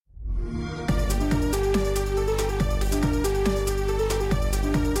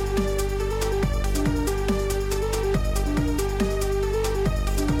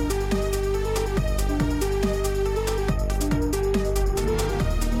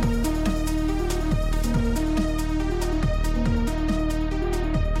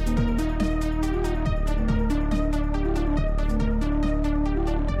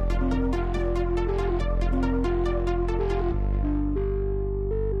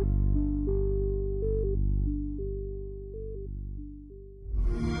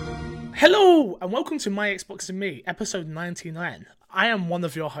Hello, and welcome to My Xbox and Me, episode 99. I am one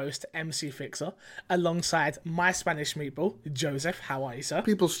of your hosts, MC Fixer, alongside my Spanish meatball, Joseph. How are you, sir?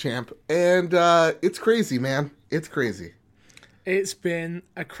 People's champ. And it's crazy, man. It's crazy. It's been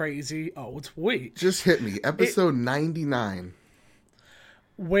a crazy old week. Just hit me. Episode 99.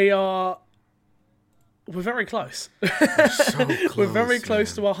 We're very close. So close. We're very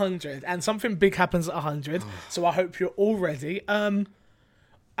close to 100, and something big happens at 100, so I hope you're all ready.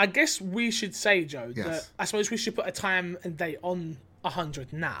 I guess we should say, Joe, that I suppose we should put a time and date on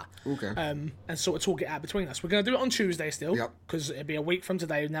 100 now. Okay. And sort of talk it out between us. We're going to do it on Tuesday still, because it'll be a week from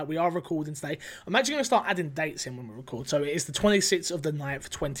today. Now, we are recording today. I'm actually going to start adding dates in when we record. So it is the 26th of the 9th,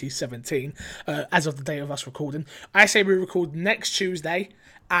 2017, as of the day of us recording. I say we record next Tuesday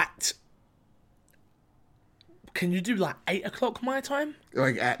at... Can you do like 8 o'clock my time?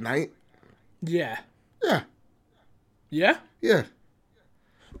 Like at night? Yeah. Yeah. Yeah? Yeah.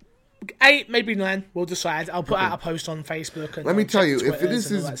 8, maybe 9. We'll decide. I'll put out a post on Facebook. And let me tell you, if it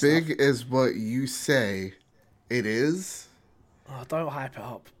is as as big as what you say it is... Oh, don't hype it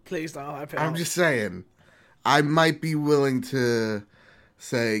up. Please don't hype it up. I'm just saying. I might be willing to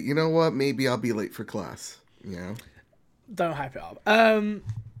say, you know what? Maybe I'll be late for class. You know? Don't hype it up.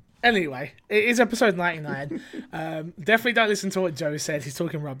 Anyway, it is episode 99. Definitely don't listen to what Joe said. He's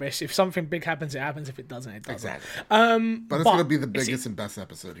talking rubbish. If something big happens, it happens. If it doesn't, it doesn't. Exactly. But it's going to be the biggest and best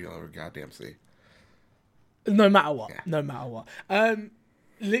episode you'll ever goddamn see. No matter what. Yeah. No matter what.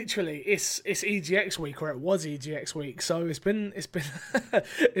 Literally, it's EGX week, or it was EGX week. So it's been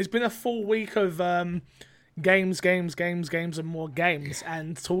it's been a full week of games, and more games,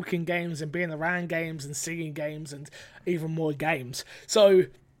 and talking games, and being around games, and seeing games, and even more games. So...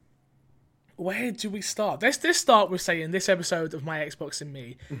 where do we start? Let's start with saying this episode of My Xbox and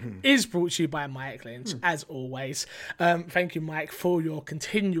Me is brought to you by Mike Lynch, as always. Thank you, Mike, for your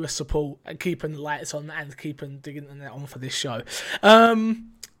continuous support and keeping the lights on and keeping the internet on for this show.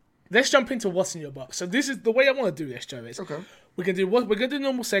 Let's jump into what's in your box. So this is the way I want to do this, Joe. We're gonna do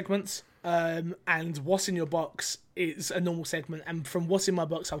normal segments, and what's in your box is a normal segment. And from what's in my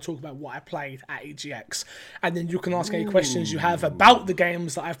box, I'll talk about what I played at EGX, and then you can ask any questions you have about the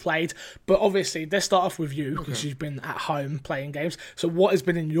games that I've played. But obviously, let's start off with you because you've been at home playing games. So what has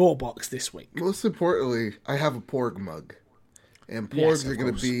been in your box this week? Most importantly, I have a Porg mug, and Porgs are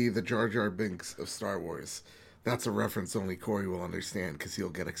going to be the Jar Jar Binks of Star Wars. That's a reference only Corey will understand because he'll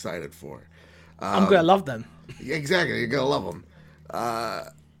get excited for. I'm going to love them. Exactly, you're going to love them.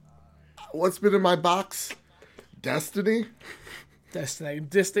 What's been in my box? Destiny.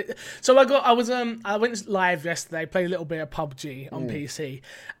 So I went live yesterday, played a little bit of PUBG on PC,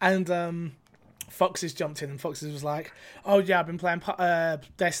 and Foxes jumped in, and Foxes was like, "Oh yeah, I've been playing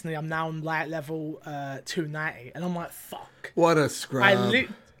Destiny. I'm now on light level 290," and I'm like, "Fuck!" What a scrub!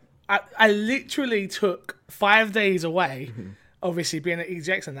 I literally took 5 days away. Obviously being at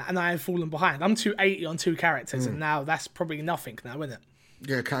EGX and that, and I have fallen behind. I'm 280 on 2 characters, and now that's probably nothing now, isn't it?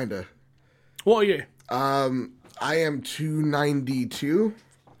 Yeah, kinda. What are you? I am 292.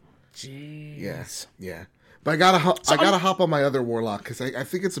 Jeez. Yeah. But I gotta hop on my other Warlock, because I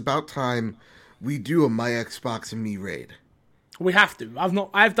think it's about time we do a My Xbox and Me raid. We have to.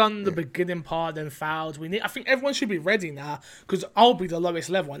 I've done the beginning part and failed. I think everyone should be ready now, because I'll be the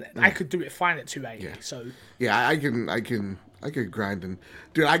lowest level, and I could do it fine at 280. Yeah. So yeah, I could grind, and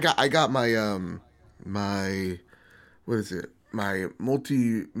dude, I got my my what is it? My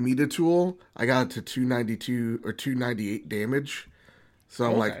multimeter tool. I got it to 292 or 298 damage. So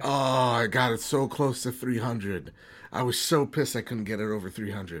I'm like, oh, I got it so close to 300. I was so pissed I couldn't get it over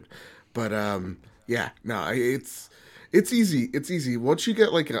 300. But yeah, no, it's easy. It's easy. Once you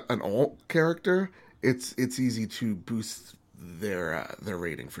get like an alt character, it's easy to boost their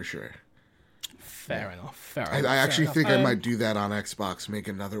rating for sure. Fair enough. I actually think I might do that on Xbox, make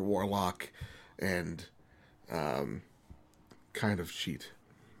another Warlock, and kind of cheat.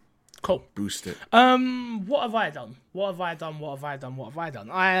 Cool. Boost it. What have I done?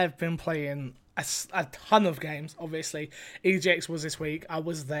 I have been playing a ton of games, obviously. EGX was this week. I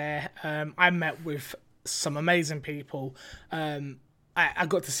was there. I met with some amazing people. I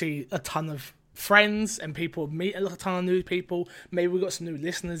got to see a ton of friends and people, meet a ton of new people. Maybe we got some new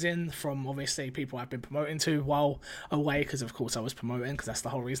listeners in from obviously people I've been promoting to while away, because of course I was promoting, because that's the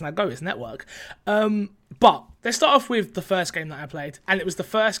whole reason I go, is network. But let's start off with the first game that I played, and it was the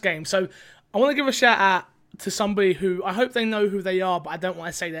first game. So I want to give a shout out to somebody who I hope they know who they are, but I don't want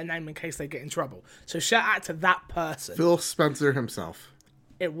to say their name in case they get in trouble. So shout out to that person. Phil Spencer himself.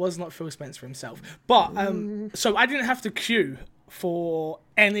 It was not Phil Spencer himself, but so I didn't have to queue for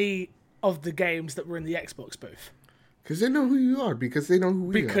any of the games that were in the Xbox booth. Because they know who you are. Because they know who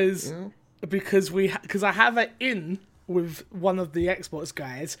we because are. You know? because I have it in with one of the Xbox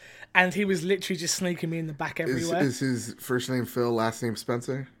guys, and he was literally just sneaking me in the back everywhere. Is his first name Phil, last name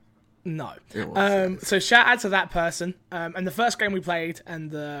Spencer? No. It was, So shout out to that person. And the first game we played,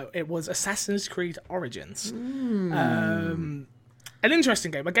 and it was Assassin's Creed Origins. An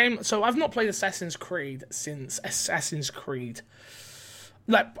interesting game. A game. So I've not played Assassin's Creed since Assassin's Creed.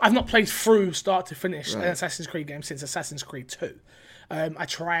 Like, I've not played through start to finish an Assassin's Creed game since Assassin's Creed 2. I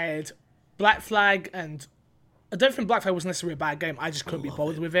tried Black Flag, and I don't think Black Flag was necessarily a bad game. I just couldn't be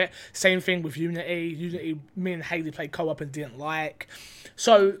bothered with it. Same thing with Unity. Unity, me and Haley played co-op and didn't like.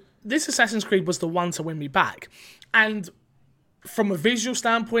 So this Assassin's Creed was the one to win me back. And from a visual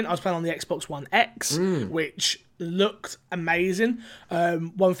standpoint, I was playing on the Xbox One X, which looked amazing.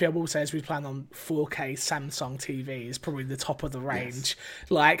 One thing I will say is we were playing on 4K Samsung TV. Is probably the top of the range.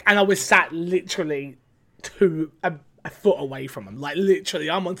 Yes. And I was sat literally a foot away from them. Like,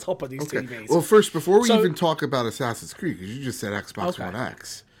 literally, I'm on top of these TVs. Well, first, before we even talk about Assassin's Creed, because you just said Xbox One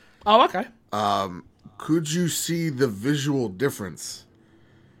X. Oh, okay. Could you see the visual difference?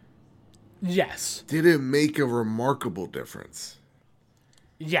 Yes. Did it make a remarkable difference?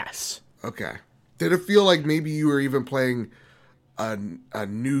 Yes. Okay. Did it feel like maybe you were even playing a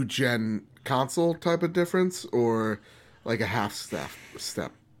new gen console type of difference, or like a half step?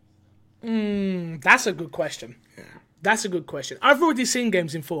 That's a good question. Yeah. That's a good question. I've already seen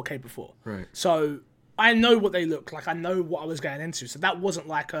games in 4K before. Right. So I know what they look like. I know what I was getting into. So that wasn't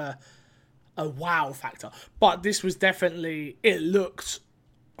like a wow factor. But this was definitely, it looked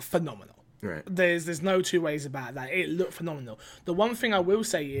phenomenal. Right. There's no two ways about that. It looked phenomenal. The one thing I will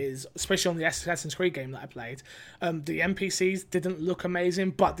say is, especially on the Assassin's Creed game that I played, the NPCs didn't look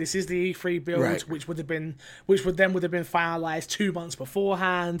amazing, but this is the E3 build, which would then would have been finalized 2 months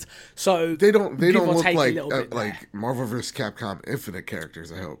beforehand. So they don't look like Marvel vs. Capcom Infinite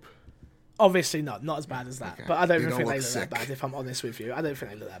characters, I hope. Obviously not as bad as that. Okay. But I don't even think they look that bad, if I'm honest with you. I don't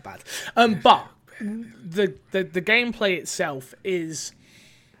think they look that bad. But the gameplay itself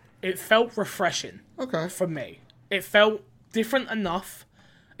it felt refreshing. Okay. For me. It felt different enough.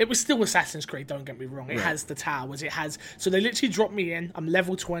 It was still Assassin's Creed, don't get me wrong. It has the towers. So they literally dropped me in. I'm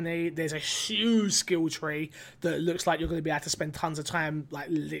level 20. There's a huge skill tree that looks like you're going to be able to spend tons of time, like,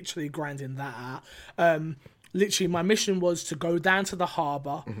 literally grinding that out. Literally, my mission was to go down to the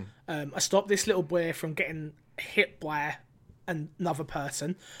harbour. I stopped this little boy from getting hit by another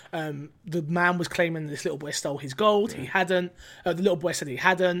person. The man was claiming this little boy stole his gold. He hadn't. The little boy said he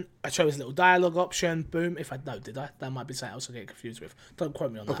hadn't. I chose a little dialogue option. Boom. Did I? That might be something else I get confused with. Don't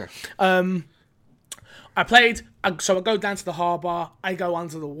quote me on that. Okay. I played. So I go down to the harbour. I go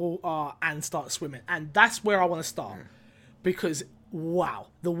under the water and start swimming. And that's where I want to start. Because wow,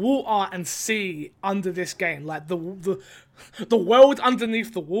 the water and sea under this game, like the world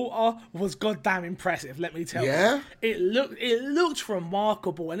underneath the water was goddamn impressive, let me tell you. It looked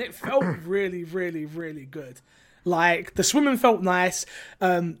remarkable, and it felt really, really, really good. Like, the swimming felt nice.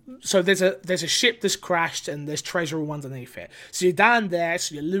 So there's a ship that's crashed, and there's treasure all underneath it. So you're down there,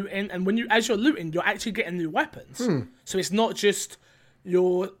 so you're looting, and as you're looting, you're actually getting new weapons. So it's not just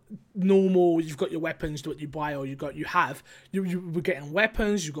your normal, you've got your weapons that you buy or you were getting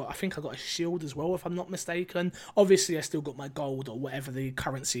weapons. I think I got a shield as well, if I'm not mistaken. Obviously I still got my gold or whatever the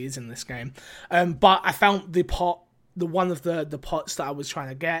currency is in this game, but I found one of the pots that I was trying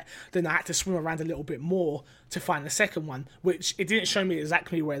to get. Then I had to swim around a little bit more to find the second one, which it didn't show me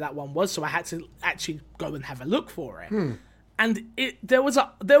exactly where that one was, so I had to actually go and have a look for it. And there was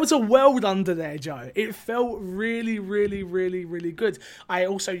a world under there, Joe. It felt really, really, really, really good. I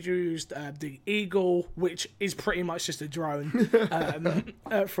also used the Eagle, which is pretty much just a drone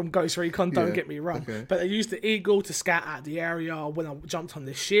from Ghost Recon, don't get me wrong. Okay. But I used the Eagle to scout out the area when I jumped on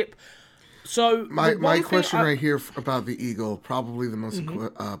the ship. So my question right here about the Eagle, probably the most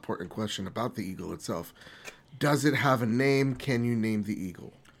important question about the Eagle itself. Does it have a name? Can you name the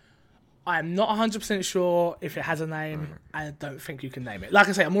Eagle? I'm not 100% sure if it has a name. I don't think you can name it. Like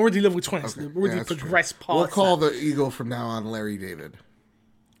I say, I'm already level 20, so I've already progressed past We'll call the Eagle from now on Larry David.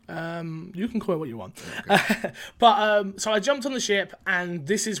 You can call it what you want. Okay. But so I jumped on the ship, and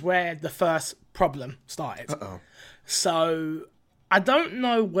this is where the first problem started. So I don't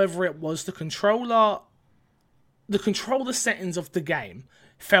know whether it was the controller settings of the game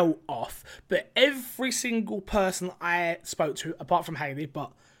fell off, but every single person I spoke to, apart from Haley,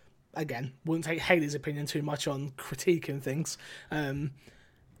 but again, wouldn't take Haley's opinion too much on critiquing things.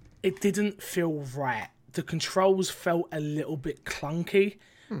 It didn't feel right. The controls felt a little bit clunky.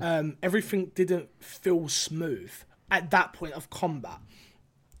 Everything didn't feel smooth at that point of combat.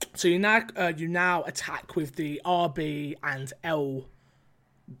 So you now attack with the RB and L.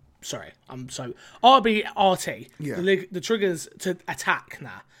 Sorry, so RB RT. Yeah. The triggers to attack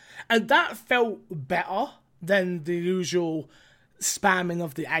now, and that felt better than the usual spamming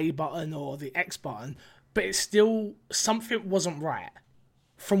of the A button or the X button. But it's still something wasn't right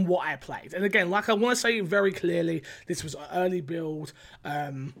from what I played. And again, like I want to say very clearly, this was an early build,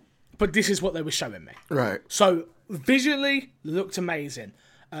 but this is what they were showing me. Right. So visually, looked amazing.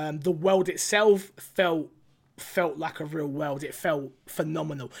 The world itself felt like a real world. It felt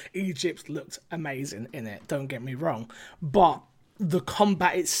phenomenal. Egypt looked amazing in it. Don't get me wrong, but the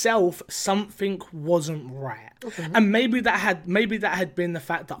combat itself, something wasn't right. Okay. And maybe that had been the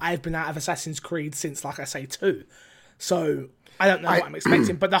fact that I've been out of Assassin's Creed since, like I say, 2. So I don't know what I'm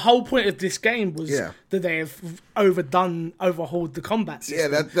expecting. But the whole point of this game was that they have overhauled the combat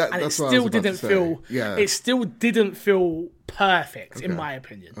system. Yeah, and that's what I was about to say. It still didn't feel perfect, in my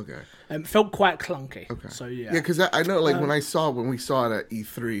opinion. Okay. Felt quite clunky. Okay. So yeah. Yeah, because I know, like, when we saw it at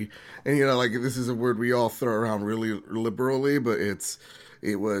E3, and like, this is a word we all throw around really liberally, but it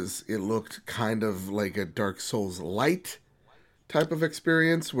looked kind of like a Dark Souls light type of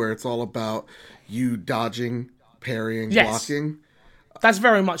experience where it's all about you dodging, parrying, blocking. That's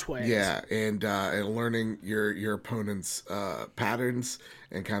very much what it is. Yeah, and learning your opponent's patterns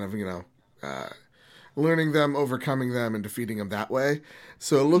and kind of learning them, overcoming them, and defeating them that way.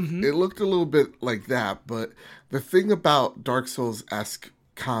 So it looked a little bit like that. But the thing about Dark Souls-esque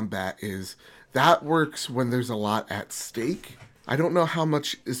combat is that works when there's a lot at stake. I don't know how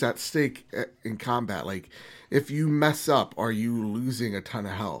much is at stake in combat. Like, if you mess up, are you losing a ton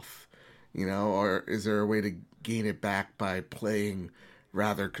of health? Or is there a way to gain it back by playing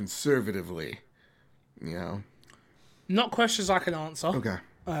rather conservatively? Not questions I can answer. Okay.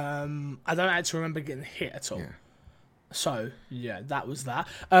 I don't actually remember getting hit at all. Yeah. So yeah, that was that.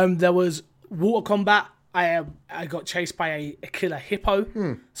 There was water combat. I got chased by a killer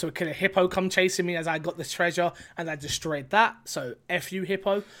hippo. So a killer hippo come chasing me as I got the treasure, and I destroyed that. So F you,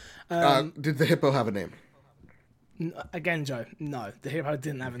 hippo. Did the hippo have a name? Again, Joe, no. The hippo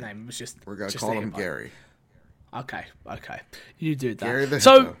didn't have a name. It was just... We're going to call him Gary. Okay. You do that. Gary the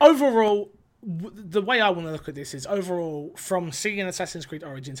so hippo. Overall, the way I want to look at this is, overall, from seeing Assassin's Creed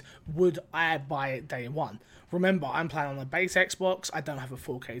Origins, would I buy it day one? Remember, I'm playing on a base Xbox. I don't have a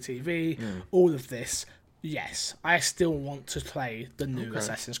 4K TV. All of this. Yes, I still want to play the new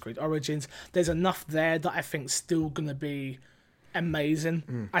Assassin's Creed Origins. There's enough there that I think still going to be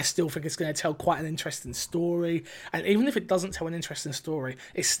amazing. I still think it's going to tell quite an interesting story. And even if it doesn't tell an interesting story,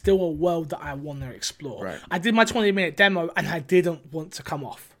 it's still a world that I want to explore. Right. I did my 20-minute demo and I didn't want to come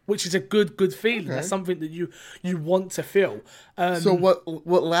off, which is a good feeling. That's something that you want to feel. So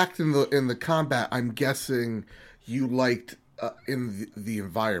what lacked in the combat, I'm guessing you liked in the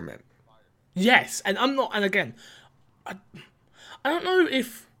environment. Yes, and again, I don't know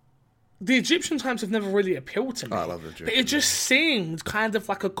if the Egyptian times have never really appealed to me. I love the Egyptian. But it just seemed kind of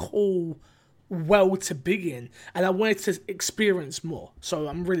like a cool world to be in, and I wanted to experience more. So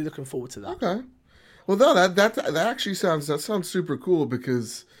I'm really looking forward to that. Okay. Well, no, that actually sounds super cool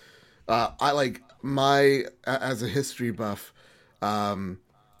because I like as a history buff,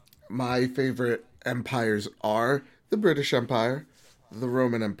 my favorite empires are the British Empire, the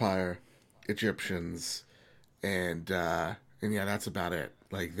Roman Empire, Egyptians, and yeah, that's about it.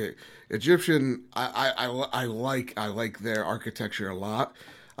 Like the Egyptian, I like their architecture a lot.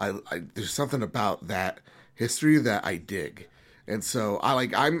 There's something about that history that I dig, and so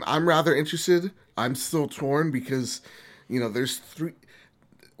I'm rather interested. I'm still torn because, there's three.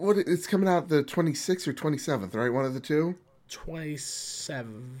 It's coming out the 26th or 27th, right? One of the two.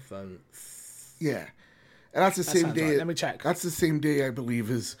 27th. Yeah, and that's the same day. Right. Let me check. That's the same day, I believe,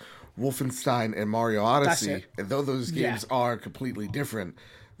 as Wolfenstein and Mario Odyssey. And though those games are completely different,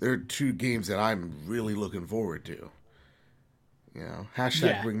 they're two games that I'm really looking forward to.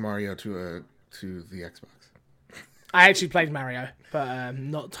 Bring Mario to the Xbox. I actually played Mario, but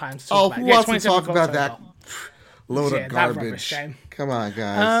not time to talk about it. Who wants to talk about that load of garbage? Come on,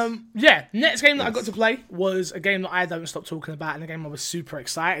 guys. Next game that I got to play was a game that I don't stop talking about, and a game I was super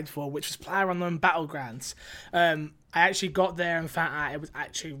excited for, which was PlayerUnknown Battlegrounds. I actually got there and found out it was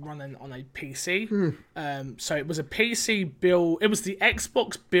actually running on a PC. So it was a PC build. It was the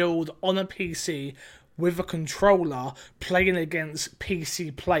Xbox build on a PC with a controller playing against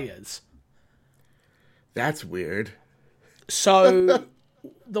PC players. That's weird. So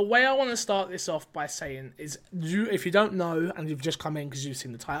the way I want to start this off by saying is, if you don't know and you've just come in because you've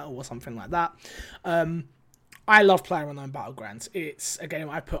seen the title or something like that, I love PlayerUnknown Battlegrounds. It's a game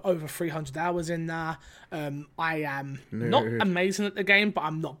I put over 300 hours in now. I am not amazing at the game, but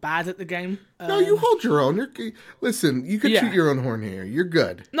I'm not bad at the game. No, you hold your own. Listen, you can shoot your own horn here. You're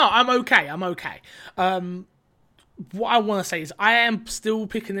good. No, I'm okay. What I want to say is I am still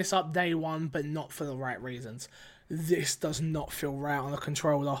picking this up day one, but not for the right reasons. This does not feel right on a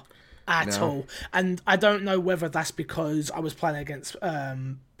controller at all. And I don't know whether that's because I was playing against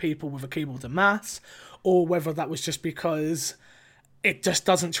people with a keyboard and mouse, or whether that was just because it just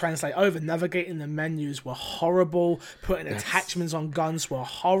doesn't translate over. Navigating the menus were horrible. Putting attachments on guns were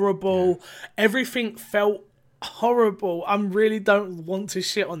horrible. Yeah. Everything felt horrible. I really don't want to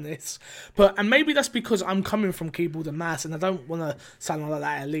shit on this, and maybe that's because I'm coming from keyboard and mouse, and I don't want to sound like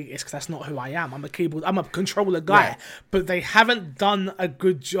that elitist because that's not who I am. I'm a controller guy, right. But they haven't done a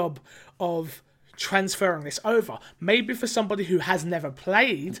good job of transferring this over. Maybe for somebody who has never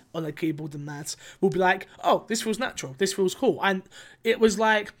played on a keyboard and mouse will be like, oh, this feels natural, this feels cool. And it was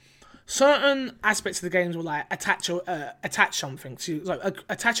like certain aspects of the games were like attach something to, like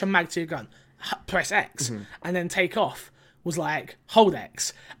attach a mag to your gun, press X, and then take off was like hold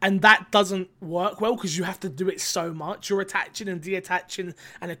X, and that doesn't work well because you have to do it so much. You're attaching and deattaching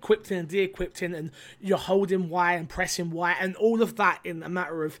and equipping and de-equipping, and you're holding Y and pressing Y, and all of that in a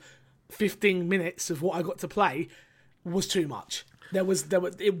matter of 15 minutes of what I got to play was too much.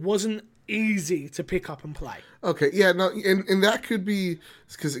 It wasn't easy to pick up and play. Okay, yeah, no, and that could be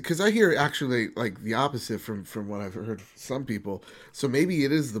because I hear actually like the opposite from what I've heard from some people. So maybe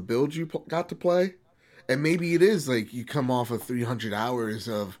it is the build you got to play, and maybe it is like you come off of 300 hours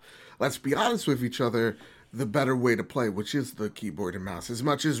of, let's be honest with each other, the better way to play, which is the keyboard and mouse. As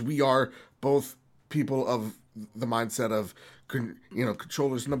much as we are both people of the mindset of,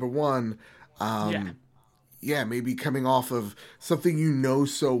 controllers number one, maybe coming off of something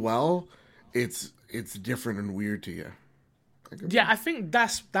so well, it's different and weird to you. I think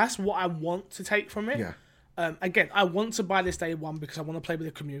that's what I want to take from it. Yeah. Again, I want to buy this day one because I want to play with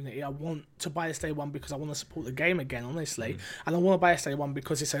the community. I want to buy this day one because I want to support the game again, honestly. And I want to buy this day one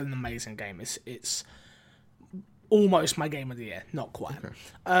because it's an amazing game. It's almost my game of the year, not quite.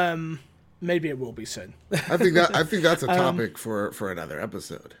 Okay. Maybe it will be soon. I think that's a topic for another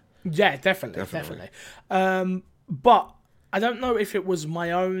episode. Yeah, definitely. But I don't know if it was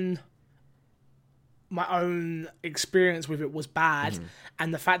my own experience with it was bad,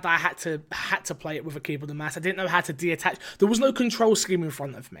 and the fact that I had to play it with a keyboard and mouse. I didn't know how to deattach. There was no control scheme in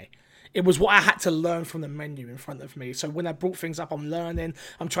front of me. It was what I had to learn from the menu in front of me. So when I brought things up, I'm learning.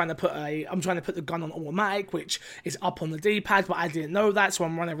 I'm trying to put the gun on automatic, which is up on the D-pad, but I didn't know that, so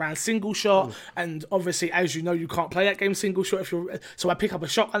I'm running around single shot. And obviously, as you know, you can't play that game single shot so I pick up a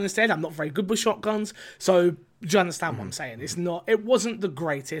shotgun instead. I'm not very good with shotguns. So do you understand what I'm saying? It wasn't the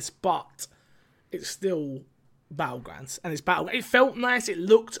greatest, but it's still Battlegrounds, and it felt nice. It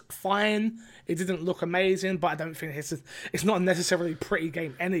looked fine. It didn't look amazing, but I don't think it's not a necessarily pretty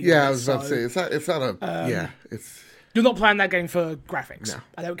game anyway. Yeah, I was about to say it's not it's. You're not playing that game for graphics. No.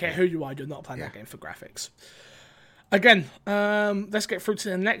 I don't care who you are. You're not playing that game for graphics. Again, let's get through to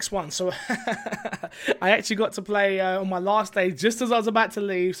the next one. So I actually got to play on my last day, just as I was about to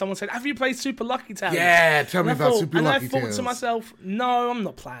leave. Someone said, "Have you played Super Lucky Tales?" Yeah, tell me about Super Lucky Tales. And I thought to myself, "No, I'm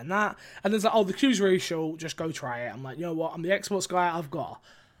not playing that." And there's like, "Oh, the queue's really short. Just go try it." I'm like, "You know what? I'm the Xbox guy. I've got."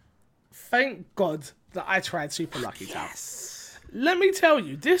 Thank God that I tried Super Lucky Tales. Let me tell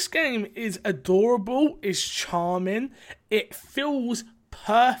you, this game is adorable. It's charming. It feels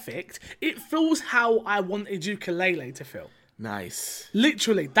perfect. It feels how I wanted Yooka-Laylee to feel. Nice.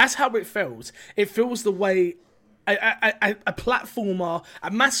 Literally, that's how it feels. It feels the way a platformer, a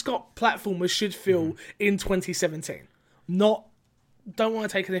mascot platformer should feel in 2017. Don't want to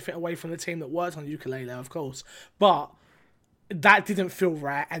take anything away from the team that worked on Yooka-Laylee, of course, but that didn't feel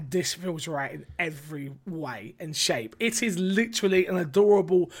right, and this feels right in every way and shape. It is literally an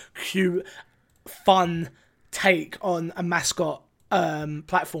adorable, cute, fun take on a mascot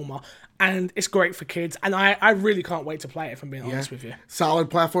platformer, and it's great for kids, and I really can't wait to play it, if I'm being honest with you. Solid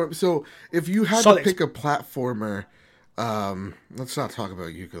platform. So if you had to pick a platformer, let's not talk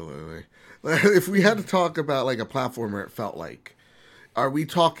about Yooka-Laylee. If we had to talk about like a platformer, it felt like, are we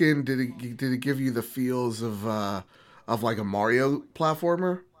talking, did it give you the feels of like a Mario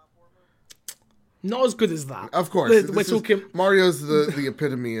platformer? Not as good as that. Of course. We're talking Mario's the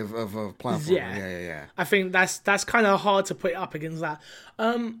epitome of a platformer. Yeah. I think that's kind of hard to put up against that.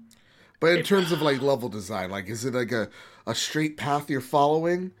 But in terms of like level design, like is it like a straight path you're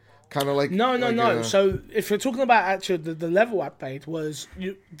following? Kind of like No. So if you're talking about actually the level I played was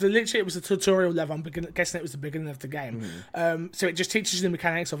literally it was a tutorial level. I'm guessing it was the beginning of the game. So it just teaches you the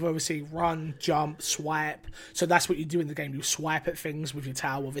mechanics of obviously run, jump, swipe. So that's what you do in the game. You swipe at things with your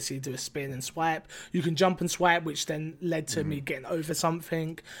towel. Obviously, you do a spin and swipe. You can jump and swipe, which then led to me getting over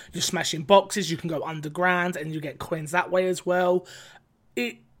something. You're smashing boxes. You can go underground and you get coins that way as well.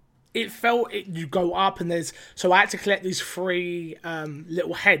 You go up and so I had to collect these 3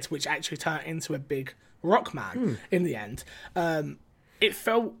 little heads which actually turn into a big rock man in the end. It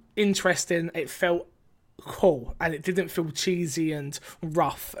felt interesting, it felt cool, and it didn't feel cheesy and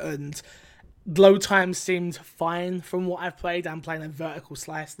rough, and load time seemed fine from what I've played. I'm playing a vertical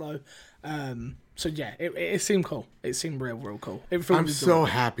slice though. So yeah, it seemed cool. It seemed real cool. I'm so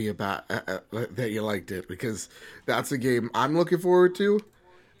happy about that you liked it, because that's a game I'm looking forward to.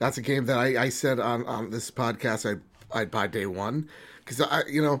 That's a game that I said on this podcast I'd buy day one, because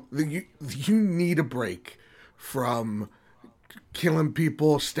you need a break from killing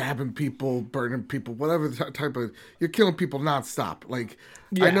people, stabbing people, burning people, whatever type of, you're killing people nonstop. Like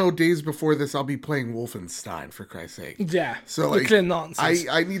I know days before this I'll be playing Wolfenstein, for Christ's sake. Yeah, so like nonsense.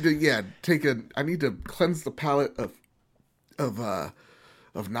 I need to I need to cleanse the palate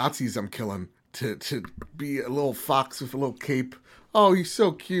of Nazis I'm killing to be a little fox with a little cape. Oh, he's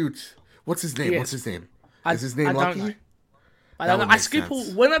so cute. What's his name? Is his name Lucky? I don't know. I skip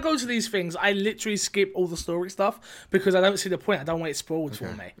when I go to these things, I literally skip all the story stuff because I don't see the point. I don't want it spoiled for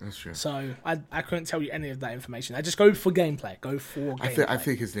me. That's true. So I couldn't tell you any of that information. I just go for gameplay. I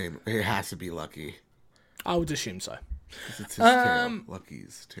think his name, it has to be Lucky. I would assume so. It's his tail.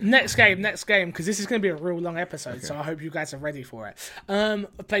 Lucky's tail. Next game, because this is going to be a real long episode, so I hope you guys are ready for it. I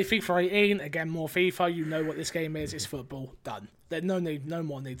play FIFA 18, again, more FIFA. You know what this game is. It's football. Done. There's no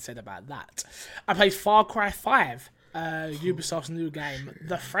more need said about that. I played Far Cry 5, Ubisoft's new game.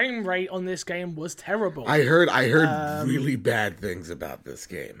 The frame rate on this game was terrible. I heard really bad things about this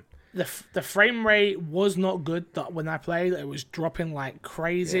game. The frame rate was not good when I played. It was dropping like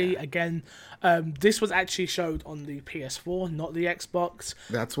crazy. Yeah. Again, this was actually showed on the PS4, not the Xbox.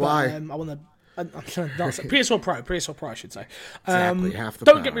 That's why. I want to... PS4 Pro, I should say. Exactly, half the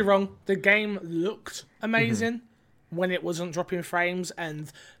Don't power. get me wrong, the game looked amazing when it wasn't dropping frames, and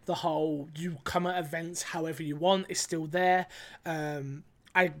the whole you come at events however you want is still there.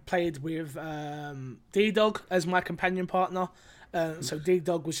 I played with D-Dog as my companion partner. So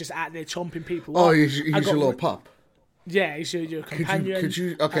D-Dog was just out there chomping people up. Oh, he's your little pup. Yeah, he's your companion. Could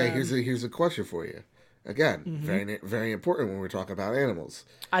you okay, here's a question for you. Again, very very important when we're talking about animals.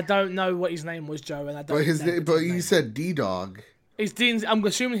 I don't know what his name was, Joe, and I don't. But you said D-Dog. I'm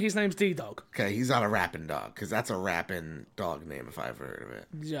assuming his name's D-Dog. Okay, he's not a rapping dog, because that's a rapping dog name if I've heard of it.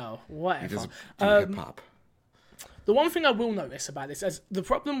 Yo, whatever. He does do hip hop. The one thing I will notice about this is the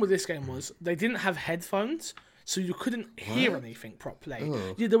problem with this game was they didn't have headphones, so you couldn't hear anything properly.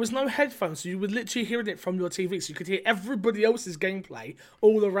 Oh. Yeah, there was no headphones, so you would literally hear it from your TV, so you could hear everybody else's gameplay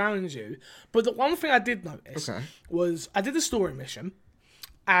all around you. But the one thing I did notice was I did a story mission,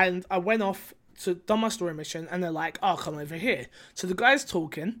 and I went off to done my story mission, and they're like, "Oh, come over here." So the guy's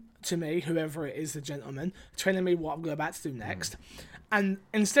talking to me, whoever it is, the gentleman, telling me what I'm about to do next. And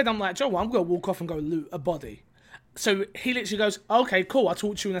instead, I'm like, "Joe, well, I'm going to walk off and go loot a body." So he literally goes, "Okay, cool, I'll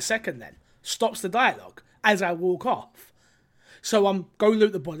talk to you in a second then." Stops the dialogue as I walk off. So I'm go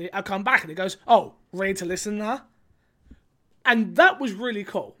loot the body, I come back and he goes, "Oh, ready to listen now?" And that was really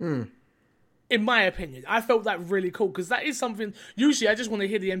cool. In my opinion, I felt that really cool, because that is something, usually I just want to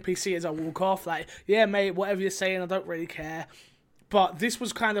hear the NPC as I walk off, like, "Yeah, mate, whatever you're saying, I don't really care." But this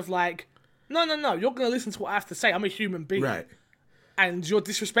was kind of like, no, you're going to listen to what I have to say. I'm a human being. Right. And you're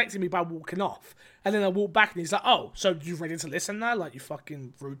disrespecting me by walking off. And then I walk back and he's like, "Oh, so you ready to listen now? Like, you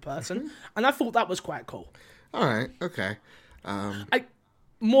fucking rude person." And I thought that was quite cool. All right, okay.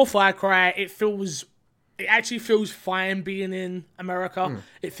 More Far Cry, it actually feels fine being in America.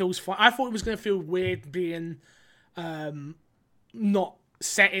 It feels fine. I thought it was going to feel weird being not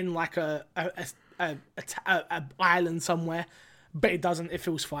set in like a island somewhere. But it doesn't. It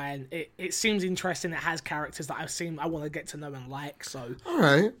feels fine. It seems interesting. It has characters that I want to get to know and like. So, all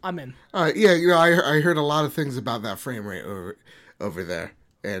right, I'm in. All right, yeah. I heard a lot of things about that frame rate over there,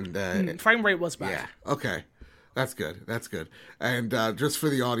 and frame rate was bad. Yeah. Okay, that's good. That's good. And just for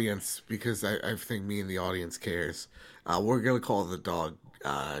the audience, because I think me and the audience cares, we're gonna call the dog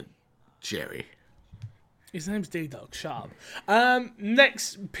Jerry. His name's D-Dog. Shut up.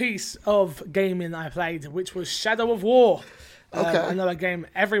 Next piece of gaming I played, which was Shadow of War. Okay. Another game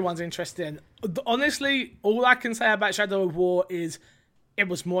everyone's interested in. Honestly, all I can say about Shadow of War is it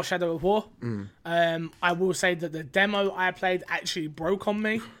was more Shadow of War. I will say that the demo I played actually broke on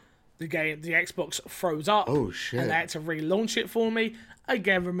me. the Xbox froze up. Oh, shit. And they had to relaunch it for me.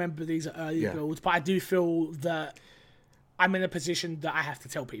 Again, remember these are early builds, but I do feel that I'm in a position that I have to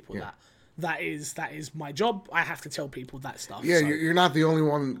tell people that. That is my job. I have to tell people that stuff. Yeah, so. you're not the only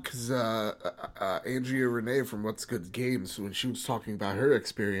one, because Andrea Renee from What's Good Games, when she was talking about her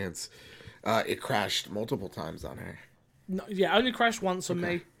experience, it crashed multiple times on her. No, yeah, only crashed once on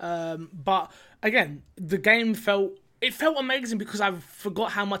me. But again, the game felt amazing because I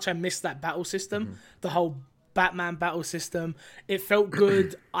forgot how much I missed that battle system, the whole Batman battle system. It felt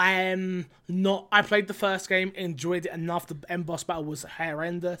good. I played the first game, enjoyed it enough. The end boss battle was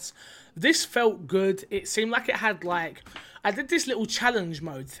horrendous. This felt good. It seemed like it had I did this little challenge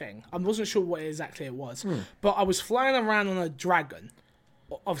mode thing. I wasn't sure what exactly it was, but I was flying around on a dragon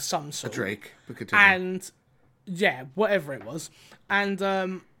of some sort. A Drake. Continue. And yeah, whatever it was. And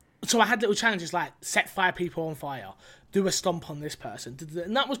so I had little challenges like set 5 people on fire, do a stomp on this person.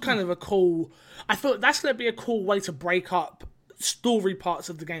 And that was kind of a cool... I thought that's going to be a cool way to break up story parts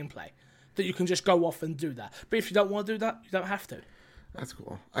of the gameplay. That you can just go off and do that. But if you don't want to do that, you don't have to. That's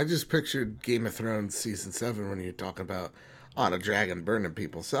cool. I just pictured Game of Thrones Season 7 when you're talking about on a dragon burning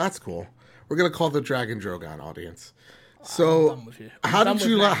people. So that's cool. We're going to call the Dragon Drogon audience. So I'm done with you.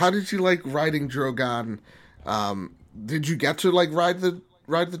 how did you like riding Drogon? Did you get to ride the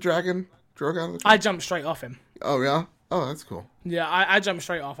dragon Drogon? I jumped straight off him. Oh yeah. Oh, that's cool. Yeah, I jumped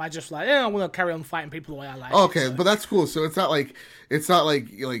straight off. I just I want to carry on fighting people the way I like. Oh, okay, but that's cool. So it's not like it's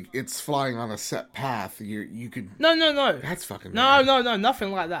flying on a set path. You could. No. That's fucking. No, rad. no,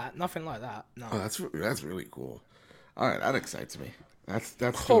 nothing like that. Nothing like that. No. Oh, that's really cool. All right, that excites me. That's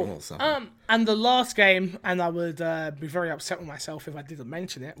Cool. something. And the last game, and I would be very upset with myself if I didn't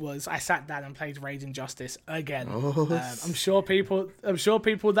mention it, was I sat down and played Rage Injustice again. I'm sure people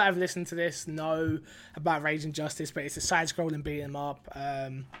that have listened to this know about Rage Injustice, but it's a side-scrolling beat 'em up.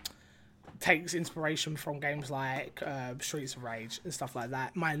 Takes inspiration from games like Streets of Rage and stuff like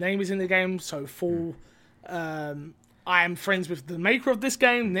that. My name is in the game, so full. I am friends with the maker of this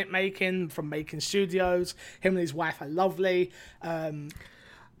game, Nip Making from Making Studios. Him and his wife are lovely. And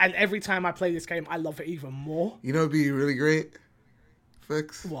every time I play this game, I love it even more. You know, it'd be really great,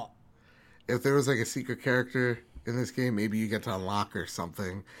 Fix. What? If there was a secret character in this game, maybe you get to unlock or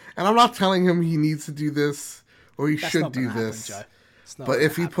something. And I'm not telling him he needs to do this or he should do this. But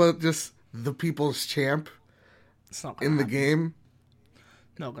if he put just the People's Champ in the game,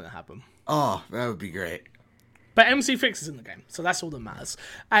 not gonna happen. Oh, that would be great. But MC Fix is in the game, so that's all that matters.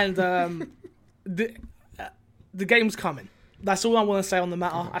 And the game's coming. That's all I want to say on the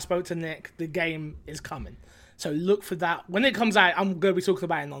matter. I spoke to Nick. The game is coming. So look for that. When it comes out, I'm going to be talking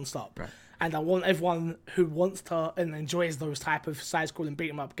about it non-stop. Right. And I want everyone who wants to and enjoys those type of side-scrolling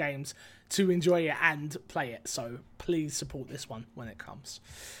beat-em-up games to enjoy it and play it. So please support this one when it comes.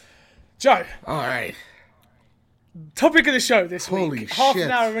 Joe. All right. Topic of the show this Holy week. shit. Half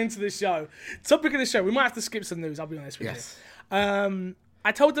an hour into the show. Topic of the show. We might have to skip some news, I'll be honest with you.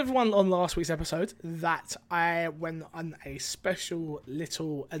 I told everyone on last week's episode that I went on a special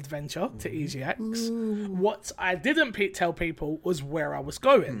little adventure to EGX. Ooh. What I didn't tell people was where I was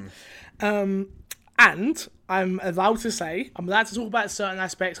going. And I'm allowed to say, I'm allowed to talk about certain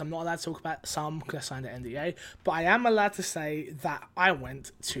aspects. I'm not allowed to talk about some because I signed an NDA. But I am allowed to say that I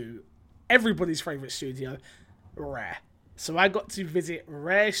went to everybody's favourite studio, Rare. So I got to visit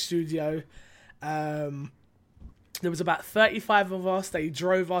Rare Studio. There was about 35 of us. They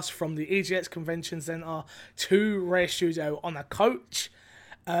drove us from the EGX Convention Center to Rare Studio on a coach.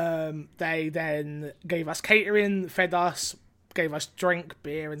 They then gave us catering, fed us, gave us drink,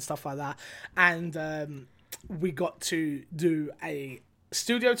 beer and stuff like that. And we got to do a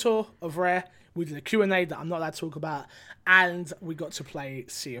studio tour of Rare. We did a Q&A that I'm not allowed to talk about. And we got to play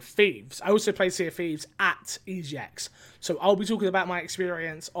Sea of Thieves. I also played Sea of Thieves at EGX. So I'll be talking about my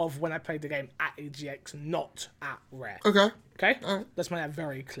experience of when I played the game at EGX, not at Rare. Okay. Okay? Right. Let's make that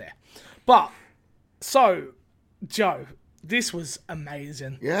very clear. But, so, Joe, this was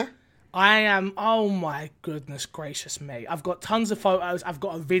amazing. Yeah? I am, oh my goodness gracious me. I've got tons of photos. I've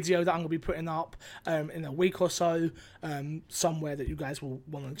got a video that I'm going to be putting up in a week or so, somewhere that you guys will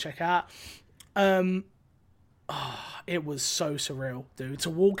want to check out. It was so surreal, dude, to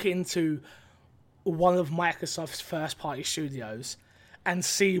walk into one of Microsoft's first-party studios and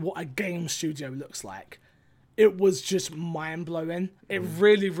see what a game studio looks like. It was just mind-blowing. It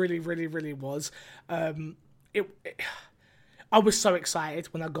really, really, really, really was. I was so excited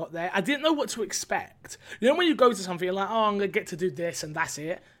when I got there. I didn't know what to expect. You know when you go to something, you're like, oh, I'm going to get to do this and that's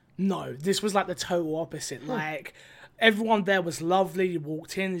it? No, this was like the total opposite. Like, everyone there was lovely. You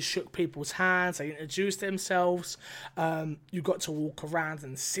walked in, you shook people's hands, they introduced themselves. You got to walk around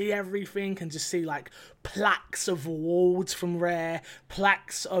and see everything, and just see like plaques of awards from Rare,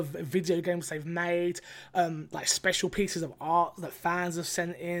 plaques of video games they've made, like special pieces of art that fans have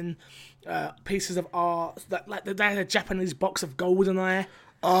sent in, pieces of art that like they had a Japanese box of GoldenEye.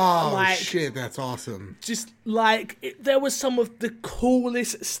 Oh, like, shit, that's awesome. Just like there was some of the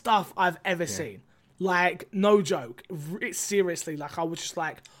coolest stuff I've ever seen. Like, no joke. It's seriously, like, I was just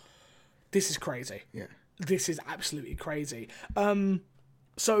like, this is crazy. Yeah. This is absolutely crazy.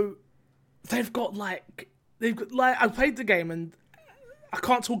 So they've got like I played the game and I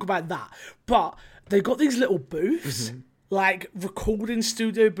can't talk about that, but they've got these little booths, like recording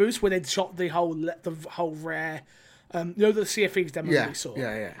studio booths where they'd shot the whole Rare, you know, the Sea of Thieves demo we saw.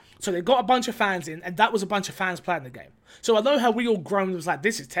 Yeah. So they got a bunch of fans in, and that was a bunch of fans playing the game. So I know how we all groaned and was like,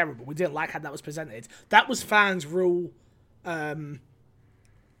 this is terrible. We didn't like how that was presented. That was fans' real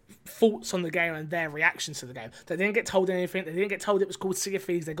thoughts on the game and their reactions to the game. They didn't get told anything. They didn't get told it was called Sea of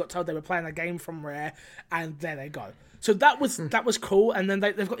Thieves. They got told they were playing a game from Rare, and there they go. So that was cool. And then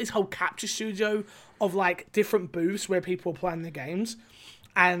they've got this whole capture studio of like different booths where people are playing the games,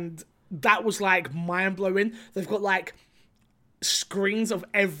 and that was like mind blowing. They've got like screens of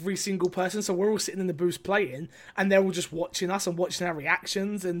every single person, so we're all sitting in the booth playing, and they're all just watching us and watching our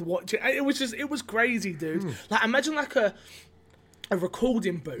reactions and watching. It was crazy, dude. Like, imagine like a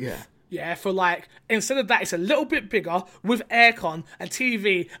recording booth. Yeah, for like, instead of that, it's a little bit bigger with aircon and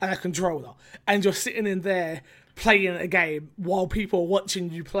TV and a controller, and you're sitting in there playing a game while people are watching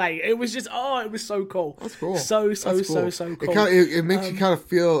you play. It was just, it was so cool. That's cool. So cool. It makes you kind of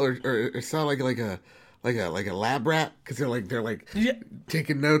feel or sound like a lab rat, because they're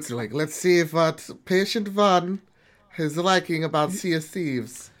taking notes. They're like, let's see if patient Van is liking about Sea of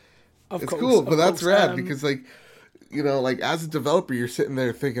Thieves. It's cool, but that's rad because like, you know, like as a developer, you're sitting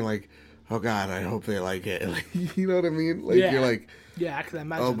there thinking like, oh god, I hope they like it. Like, you know what I mean? Like you're like, yeah, I can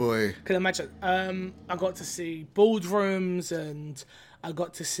imagine. Oh boy, I can imagine. I got to see boardrooms, and I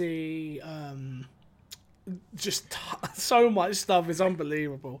got to see just so much stuff. Is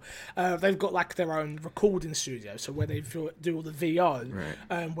unbelievable. They've got like their own recording studio, so where they do all the VO,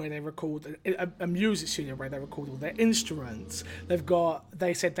 where they record a music studio where they record all their instruments.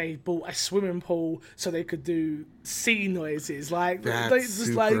 They said they bought a swimming pool so they could do sea noises. Like, that's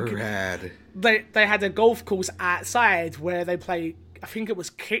super rad. They had a golf course outside where they play, I think it was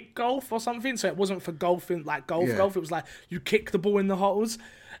kick golf or something, so it wasn't for golfing like golf. It was like you kick the ball in the holes.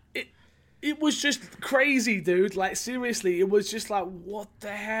 It was just crazy, dude. Like, seriously, it was just like, what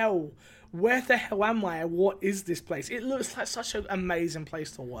the hell? Where the hell am I? What is this place? It looks like such an amazing place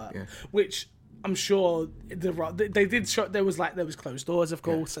to work, which I'm sure they did show. There was closed doors, of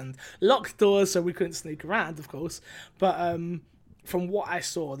course, and locked doors, so we couldn't sneak around, of course. But from what I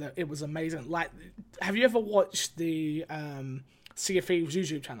saw, that it was amazing. Like, have you ever watched the Sea of Thieves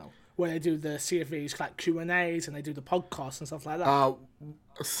YouTube channel where they do the Sea of Thieves like Q&As and they do the podcasts and stuff like that?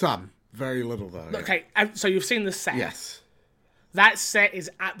 Some. Very little, though. Okay, so you've seen the set. Yes. That set is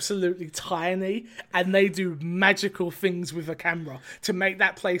absolutely tiny, and they do magical things with a camera to make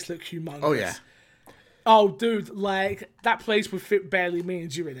that place look humongous. Oh, yeah. Oh, dude, like, that place would fit barely me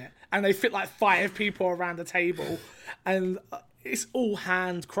and you in it. And they fit like 5 people around the table. And it's all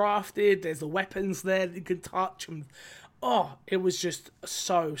handcrafted. There's the weapons there that you can touch. And, it was just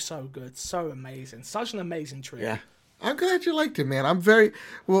so good. So amazing. Such an amazing trip. Yeah. I'm glad you liked it, man. I'm very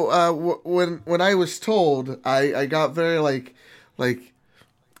well. When I was told, I got very like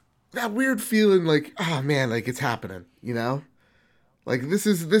that weird feeling, like, oh man, like it's happening, you know, like this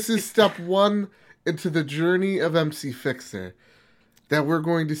is step one into the journey of MC Fixer that we're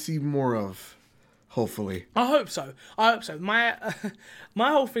going to see more of, hopefully. I hope so. My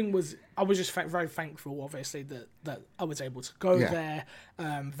whole thing was, I was just very thankful, obviously, that I was able to go there.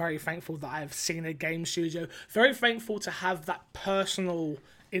 Very thankful that I've seen a game studio. Very thankful to have that personal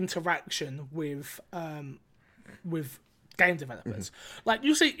interaction with game developers. Like,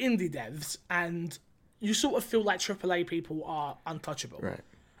 you see indie devs, and you sort of feel like AAA people are untouchable. Right.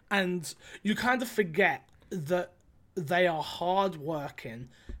 And you kind of forget that they are hard-working,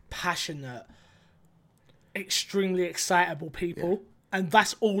 passionate, extremely excitable people, and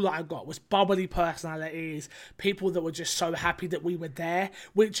that's all that I got was bubbly personalities, people that were just so happy that we were there,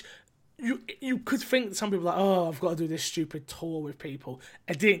 which you could think that some people are like, oh, I've got to do this stupid tour with people.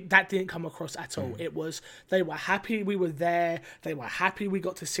 That didn't come across at all. It was, they were happy we were there, they were happy we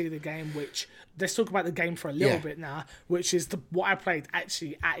got to see the game, which, let's talk about the game for a little bit now, which is what I played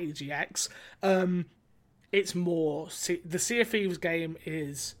actually at EGX. It's more, the Sea of Thieves game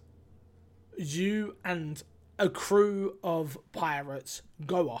is you and a crew of pirates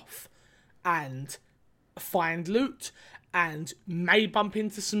go off and find loot and may bump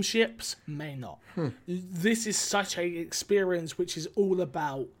into some ships, may not. This is such a experience which is all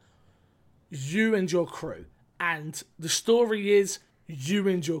about you and your crew. And the story is you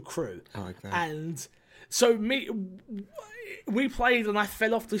and your crew. I like that. And so we played and I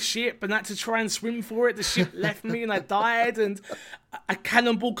fell off the ship and had to try and swim for it. The ship left me and I died, and a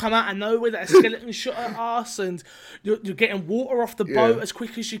cannonball come out of nowhere that a skeleton shot at us, and you're getting water off the boat as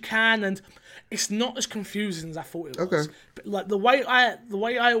quick as you can, and it's not as confusing as I thought it was. But like the way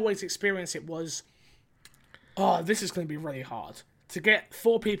I always experience it was, this is going to be really hard to get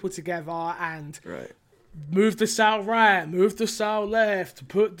 4 people together and move the sail right, move the sail left,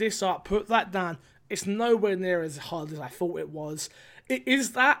 put this up, put that down. It's nowhere near as hard as I thought it was. It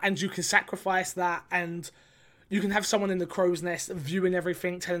is that, and you can sacrifice that, and you can have someone in the crow's nest viewing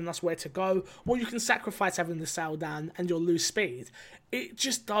everything, telling us where to go, or you can sacrifice having the sail down and you'll lose speed. It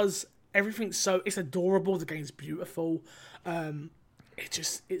just does everything so... It's adorable, the game's beautiful.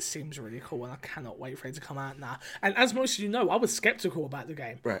 It seems really cool, and I cannot wait for it to come out now. And as most of you know, I was skeptical about the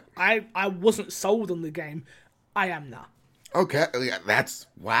game. Right. I wasn't sold on the game. I am now. Okay, yeah, that's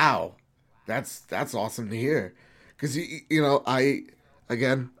wow. That's awesome to hear, because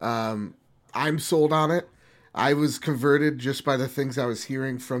I'm sold on it. I was converted just by the things I was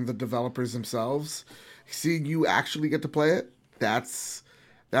hearing from the developers themselves. Seeing you actually get to play it, that's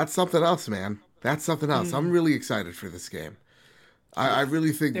something else, man. That's something else. I'm really excited for this game. I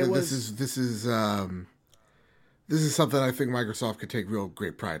really think that this is something I think Microsoft could take real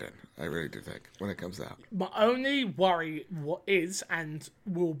great pride in. I really do think when it comes out. My only worry is and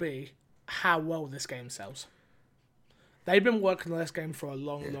will be how well this game sells. They've been working on this game for a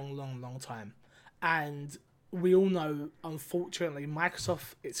long time. And we all know, unfortunately,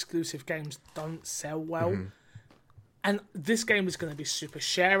 Microsoft exclusive games don't sell well. And this game is going to be super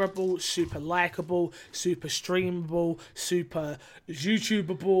shareable, super likable, super streamable, super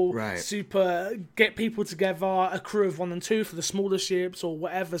YouTubeable, super get people together, a crew of 1 and 2 for the smaller ships or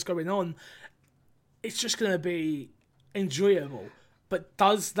whatever's going on. It's just going to be enjoyable. But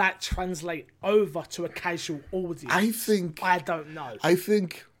does that translate over to a casual audience? I don't know. I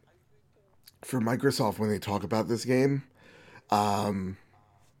think for Microsoft, when they talk about this game,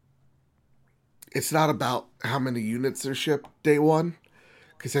 it's not about how many units are shipped day one.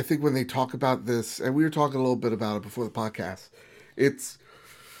 Because I think when they talk about this, and we were talking a little bit about it before the podcast, it's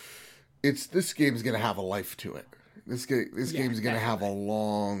this game's going to have a life to it. This game's going to have a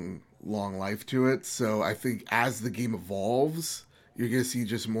long life to it. So I think as the game evolves, you're going to see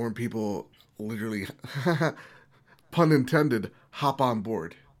just more people literally, pun intended, hop on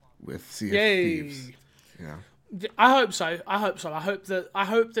board with Sea of Thieves. Yeah. I hope so. I hope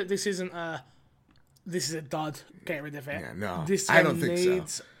that this isn't this is a dud. Get rid of it. Yeah, no. I don't think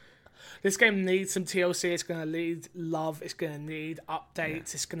so. This game needs some TLC. It's going to need love. It's going to need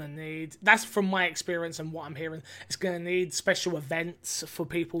updates. It's going to need... That's from my experience and what I'm hearing. It's going to need special events for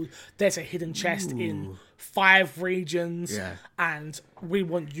people. There's a hidden chest in 5 regions. Yeah. And we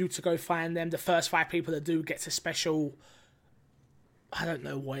want you to go find them. The first 5 people that do gets a special... I don't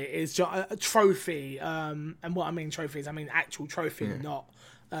know what it is. A trophy. And what I mean trophies, I mean actual trophy, not...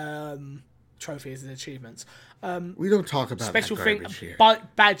 trophies and achievements. We don't talk about special that thing, here.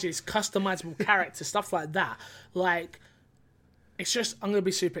 Badges, customizable characters, stuff like that. Like, it's just, I'm going to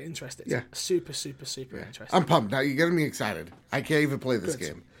be super interested. Yeah. Super interested. I'm pumped. Now you're getting me excited. I can't even play this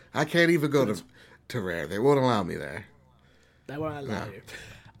game. I can't even go to Rare. They won't allow me there. They won't allow you.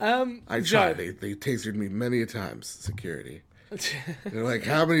 I tried. They tasered me many a times, security. They're like,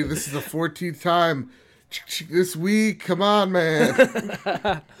 how many? This is the 14th time this week. Come on, man.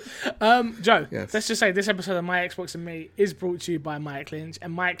 Joe, yes. Let's just say this episode of My Xbox and Me is brought to you by Mike Lynch.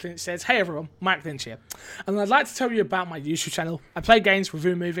 And Mike Lynch says, hey everyone, Mike Lynch here. And I'd like to tell you about my YouTube channel. I play games,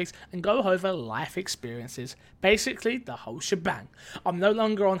 review movies, and go over life experiences. Basically, the whole shebang. I'm no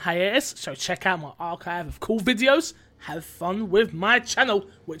longer on hiatus, so check out my archive of cool videos. Have fun with my channel,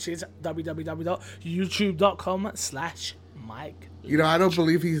 which is www.youtube.com/Mike. You know, I don't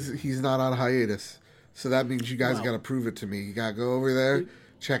believe he's not on hiatus. So that means you guys got to prove it to me. You got to go over there,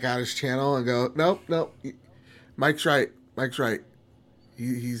 check out his channel, and go, nope. Mike's right.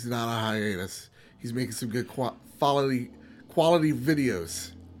 He's not on hiatus. He's making some good quality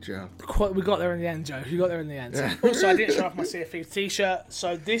videos, Joe. We got there in the end, Joe. We got there in the end. Yeah. Also, I didn't show off my Sea of Thieves t-shirt.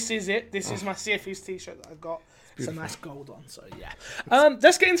 So this is it. This is my Sea of Thieves t-shirt that I got. It's a nice gold one, so yeah.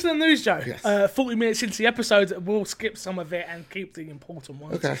 Let's get into the news, Joe. Yes. 40 minutes into the episode, we'll skip some of it and keep the important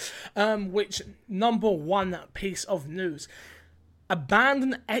ones. Okay. Which, number one piece of news.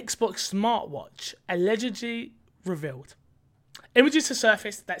 Abandoned Xbox smartwatch allegedly revealed. Images to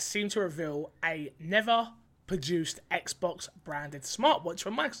surface that seem to reveal a never-produced Xbox-branded smartwatch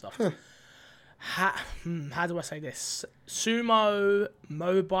from Microsoft. How do I say this? Sumo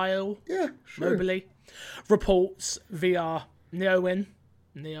Mobile, Yeah, sure. Mobily, reports via NeoWin.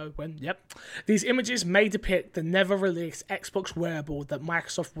 Yep. These images may depict the never-released Xbox wearable that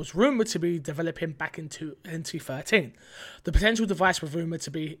Microsoft was rumoured to be developing back in 2013. The potential device was rumoured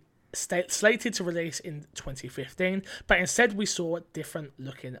to be slated to release in 2015, but instead we saw a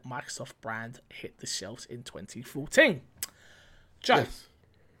different-looking Microsoft brand hit the shelves in 2014. Joe, Yes.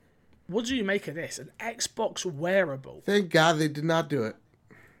 what do you make of this? An Xbox wearable? Thank God they did not do it.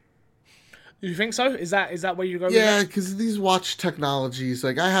 Do you think so? Is that where you go with Yeah, that? because these watch technologies,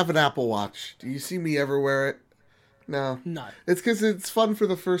 like I have an Apple Watch. Do you see me ever wear it? No. No. It's because it's fun for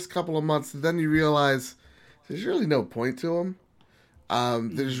the first couple of months, and then you realize there's really no point to them.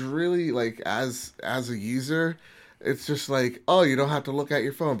 There's really, like, as a user, it's just like, oh, you don't have to look at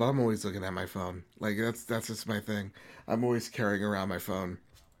your phone, but I'm always looking at my phone. Like, that's just my thing. I'm always carrying around my phone.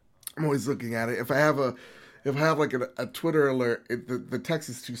 I'm always looking at it. If I have like a Twitter alert, the text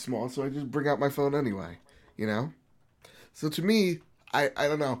is too small, so I just bring out my phone anyway, you know? So to me, I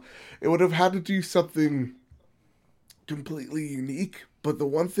don't know. It would have had to do something completely unique, but the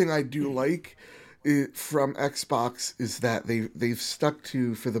one thing I do like from Xbox is that they've stuck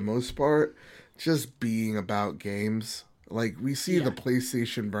to, for the most part, just being about games. Like, we see the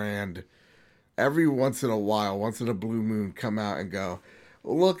PlayStation brand every once in a while, once in a blue moon, come out and go,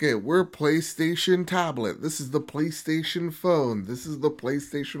 look at, we're PlayStation tablet. This is the PlayStation phone. This is the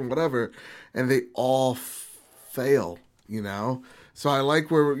PlayStation whatever. And they all fail, you know? So I like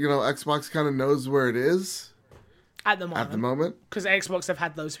where, Xbox kind of knows where it is At the moment. at the moment. Because Xbox have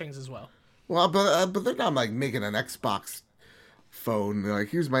had those things as well. Well, but they're not like making an Xbox phone. They're like,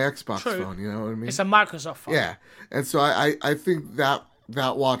 here's my Xbox True. phone, you know what I mean? It's a Microsoft phone. Yeah. And so I think that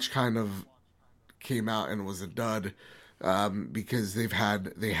watch kind of came out and was a dud. Because they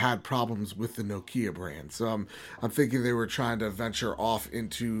had problems with the Nokia brand, so I'm thinking they were trying to venture off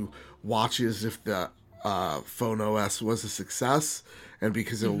into watches if the Phone OS was a success, and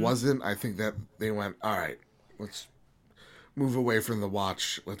because it wasn't, I think that they went, all right, let's move away from the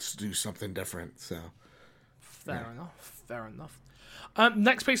watch, let's do something different. So Fair enough.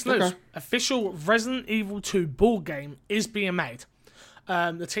 Next piece of news: Okay. official Resident Evil 2 board game is being made.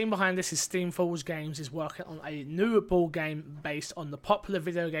 The team behind this is Steam Forge Games, is working on a new board game based on the popular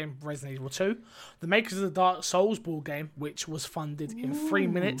video game Resident Evil 2. The makers of the Dark Souls board game, which was funded in 3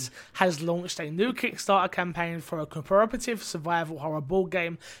 minutes, has launched a new Kickstarter campaign for a cooperative survival horror board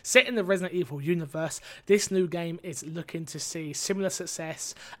game set in the Resident Evil universe. This new game is looking to see similar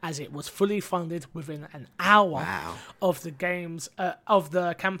success, as it was fully funded within an hour of the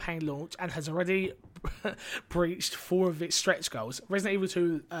campaign launch and has already breached 4 of its stretch goals. Resident Evil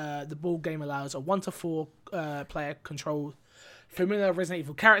 2, the board game allows a 1 to 4 player control familiar Resident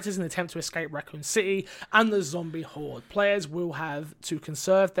Evil characters in an attempt to escape Raccoon City and the zombie horde. Players will have to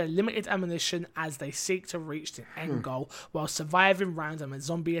conserve their limited ammunition as they seek to reach the end goal while surviving random and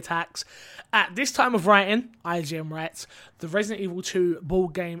zombie attacks. At this time of writing, IGN writes, the Resident Evil 2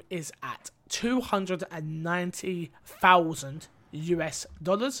 board game is at $290,000 US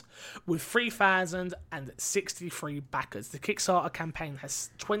dollars with 3,063 backers. The Kickstarter campaign has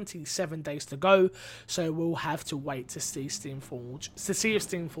 27 days to go, so we'll have to wait to see if Steam Forge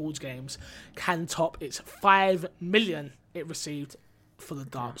Games can top its 5 million it received for the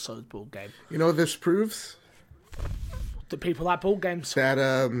Dark Souls board game. you know what this proves? The people like board games.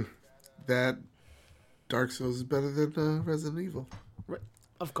 That Dark Souls is better than Resident Evil.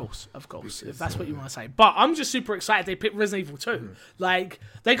 Of course, if that's what you want to say. But I'm just super excited they picked Resident Evil 2. Like,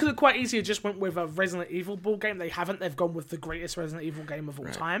 they could have quite easily just went with a Resident Evil board game. They haven't. They've gone with the greatest Resident Evil game of all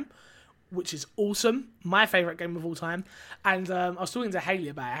time, which is awesome. My favourite game of all time. And I was talking to Haley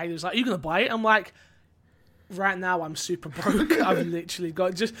about it. Haley was like, are you going to buy it? I'm like, right now I'm super broke. I've literally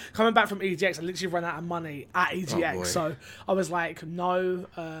got, just coming back from EGX, I literally ran out of money at EGX. So I was like, no,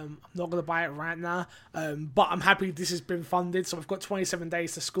 I'm not going to buy it right now. But I'm happy this has been funded. So I've got 27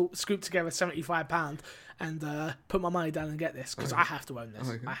 days to scoop together £75 and put my money down and get this, because I have to own this.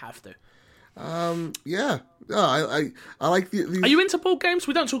 I have to. Yeah. No, I like these. Are you into board games?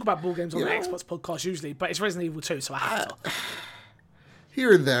 We don't talk about board games on the Xbox podcast usually, but it's Resident Evil 2, so I have to.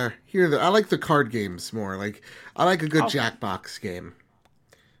 Here and there. I like the card games more. Like, I like a good Jackbox game.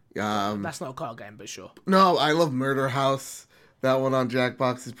 That's not a card game, but sure. No, I love Murder House. That one on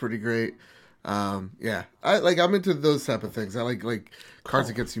Jackbox is pretty great. Yeah, I'm into those type of things. I like Cards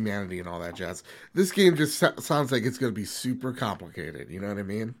Against Humanity and all that jazz. This game just sounds like it's gonna be super complicated. You know what I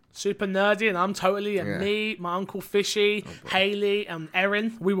mean? Super nerdy, and I'm totally, and me, my Uncle Fishy, Haley, and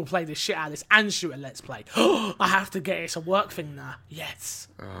Erin, we will play this shit out of this and shoot a Let's Play. I have to get it. It's a work thing now. Yes.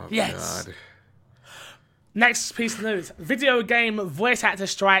 Oh, yes. God. Next piece of news. Video game voice actor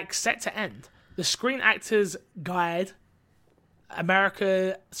strike set to end. The Screen Actors Guild,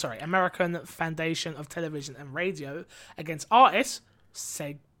 American Foundation of Television and Radio Against Artists,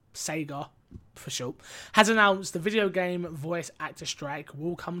 Sega for short, has announced the video game voice actor strike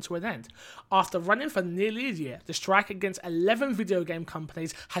will come to an end. After running for nearly a year, the strike against 11 video game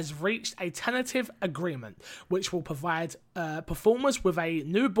companies has reached a tentative agreement, which will provide performers with a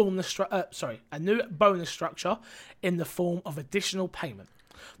new bonus structure in the form of additional payment.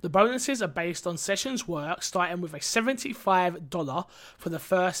 The bonuses are based on sessions work, starting with a $75 for the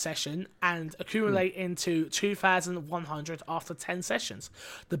first session and accumulate into $2,100 after 10 sessions.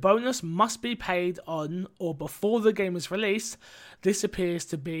 The bonus must be paid on or before the game is released. This appears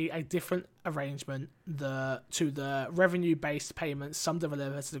to be a different arrangement to the revenue-based payments some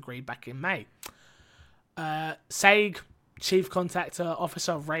developers agreed back in May. SAG Chief Contractor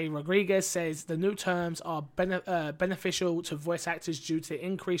Officer Ray Rodriguez says the new terms are beneficial to voice actors due to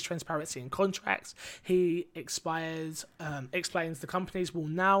increased transparency in contracts. He explains the companies will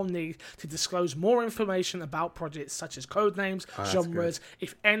now need to disclose more information about projects such as code names, genres,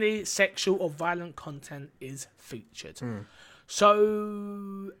 if any sexual or violent content is featured.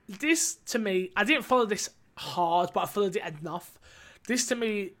 So this, to me, I didn't follow this hard, but I followed it enough. This, to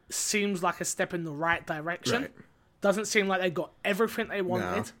me, seems like a step in the right direction. Right. Doesn't seem like they got everything they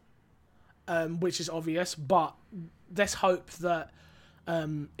wanted, which is obvious, but let's hope that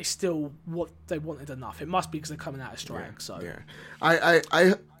it's still what they wanted enough. It must be because they're coming out of strike. I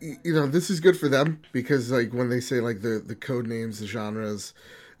this is good for them because like when they say like the code names, the genres,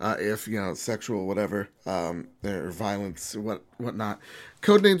 if sexual whatever, or violence or whatnot,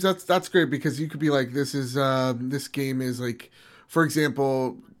 code names, that's great because you could be like this game is like, for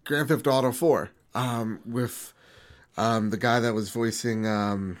example, Grand Theft Auto 4 with the guy that was voicing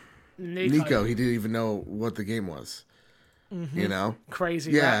Nico, he didn't even know what the game was.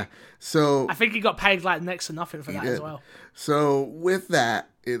 Crazy. Yeah. Right? So I think he got paid like next to nothing for that as well. So with that,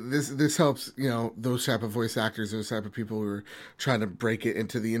 this helps those type of voice actors, those type of people who are trying to break it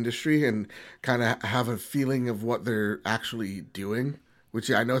into the industry and kind of have a feeling of what they're actually doing. Which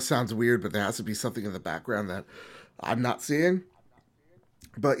I know sounds weird, but there has to be something in the background that I'm not seeing.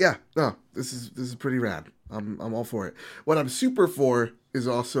 But yeah, no, this is pretty rad. I'm all for it. What I'm super for is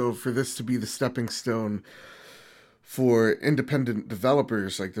also for this to be the stepping stone for independent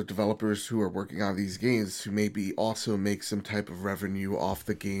developers, like the developers who are working on these games, to maybe also make some type of revenue off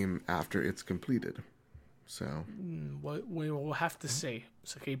the game after it's completed. So we will have to see.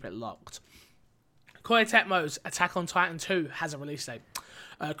 So keep it locked. Koei Tecmo's Attack on Titan 2 has a release date.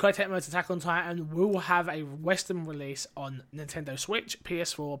 Koei Tecmo's Attack on Titan will have a Western release on Nintendo Switch,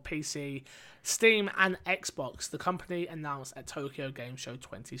 PS4, PC, Steam, and Xbox. The company announced at Tokyo Game Show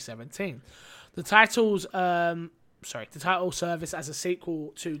 2017. The title serves as a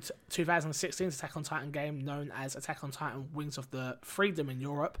sequel to 2016's Attack on Titan game known as Attack on Titan Wings of the Freedom in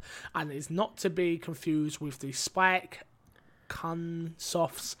Europe, and is not to be confused with the Spike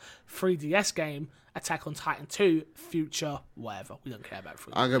Chunsoft's 3DS game Attack on Titan 2 Future whatever. We don't care about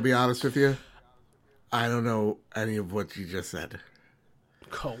 3DS. I'm gonna be honest with you, I don't know any of what you just said.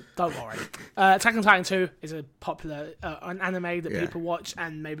 Cool, don't worry. Attack on Titan 2 is a popular an anime that people watch,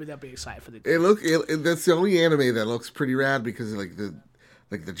 and maybe they'll be excited for the game. That's the only anime that looks pretty rad because of like the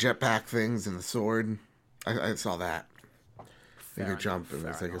jetpack things and the sword. I saw that. You could jump, and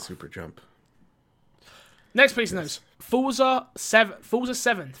it's like a super jump. Next piece of news. Forza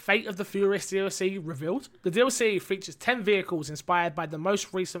 7 Fate of the Furious DLC revealed. The DLC features 10 vehicles inspired by the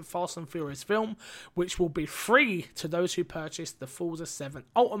most recent Fast and Furious film, which will be free to those who purchase the Forza 7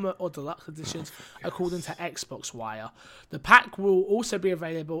 Ultimate or Deluxe editions, according to Xbox Wire. The pack will also be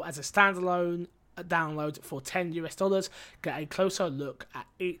available as a standalone download for $10. Get a closer look at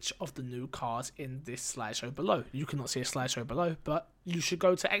each of the new cars in this slideshow below. You cannot see a slideshow below, but you should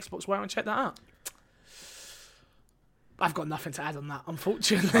go to Xbox Wire and check that out. I've got nothing to add on that,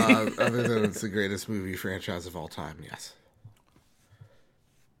 unfortunately. Other than it's the greatest movie franchise of all time, yes.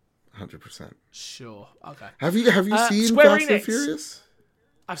 100%. Sure, okay. Have you seen Square Fast Enix. and Furious?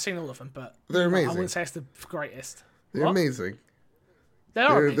 I've seen all of them, but they're amazing. I wouldn't say it's the greatest. They're amazing. They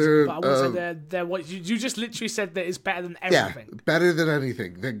are amazing, they're, but I wouldn't say they're what you just literally said that it's better than everything. Yeah, better than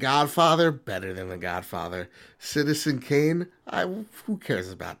anything. The Godfather, better than The Godfather. Citizen Kane, who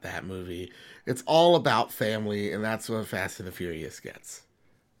cares about that movie? It's all about family, and that's what Fast and the Furious gets.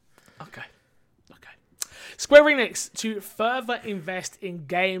 Okay. Square Enix to further invest in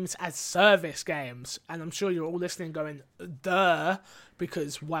games as service games. And I'm sure you're all listening going, duh,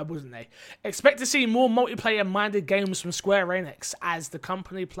 because why wouldn't they? Expect to see more multiplayer-minded games from Square Enix as the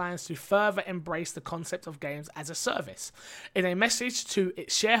company plans to further embrace the concept of games as a service. In a message to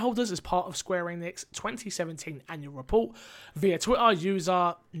its shareholders as part of Square Enix 2017 annual report, via Twitter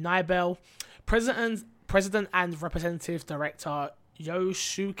user Nibel, President and Representative Director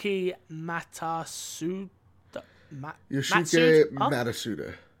Yoshiki Matsuda.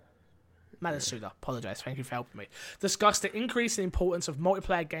 Matsuda, apologise, thank you for helping me. Discussed the increasing importance of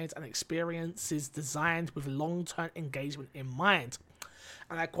multiplayer games and experiences designed with long-term engagement in mind.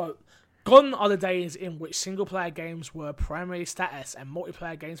 And I quote, "Gone are the days in which single-player games were primary status and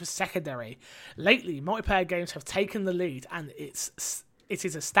multiplayer games were secondary. Lately, multiplayer games have taken the lead, and it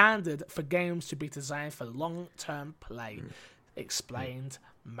is a standard for games to be designed for long-term play," explained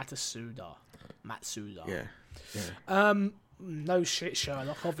Matsuda. Yeah. No shit,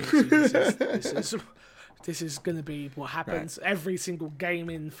 Sherlock. Obviously, this is gonna be what happens. Right. Every single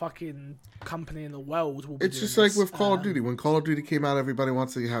gaming fucking company in the world will be. It's just like with Call of Duty. When Call of Duty came out, everybody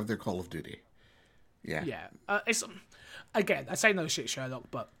wants to have their Call of Duty. Yeah. It's again, I say no shit, Sherlock,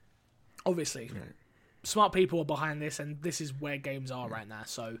 but obviously, smart people are behind this, and this is where games are right now.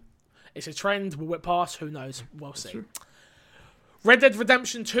 So it's a trend. Will it pass? Who knows? We'll see. True. Red Dead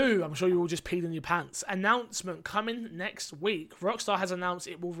Redemption 2, I'm sure you all just peed in your pants. Announcement coming next week. Rockstar has announced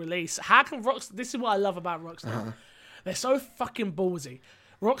it will release. How can Rockstar... This is what I love about Rockstar. Uh-huh. They're so fucking ballsy.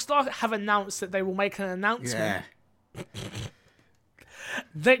 Rockstar have announced that they will make an announcement. Yeah.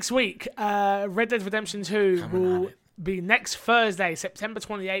 Next week, Red Dead Redemption 2 will be next Thursday, September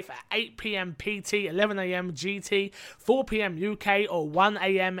 28th at 8 p.m. PT, 11 a.m. GT, 4 p.m. UK, or 1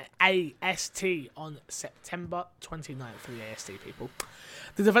 a.m. AST on September 29th for the AST people.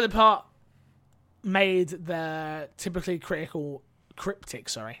 The developer made the typically cryptic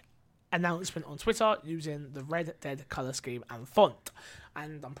announcement on Twitter using the Red Dead colour scheme and font.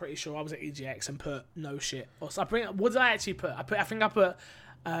 And I'm pretty sure I was at EGX and put no shit. What did I actually put? I think I put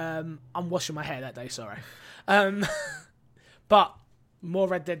I'm washing my hair that day, sorry. But more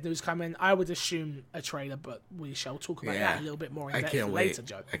Red Dead news coming. I would assume a trailer, but we shall talk about that a little bit more in depth later,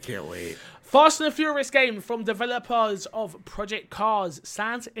 Joe. I can't wait. Fast and the Furious game from developers of Project Cars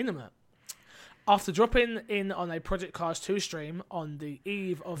sounds intimate. After dropping in on a Project Cars 2 stream on the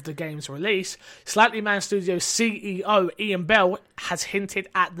eve of the game's release, Slightly Man Studios CEO Ian Bell has hinted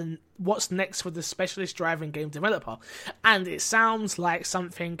at what's next for the specialist driving game developer, and it sounds like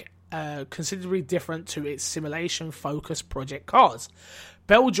something considerably different to its simulation-focused Project Cars.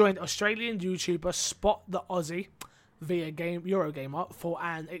 Bell joined Australian YouTuber Spot the Aussie via Eurogamer for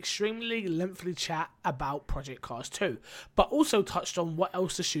an extremely lengthy chat about Project Cars 2, but also touched on what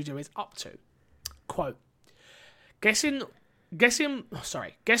else the studio is up to. Quote, guess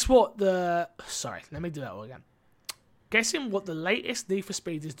what the latest Need for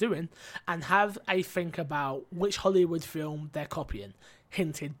Speed is doing and have a think about which Hollywood film they're copying,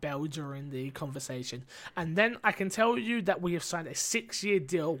 hinted Bell during the conversation. And then I can tell you that we have signed a 6-year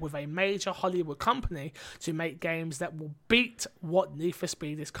deal with a major Hollywood company to make games that will beat what Need for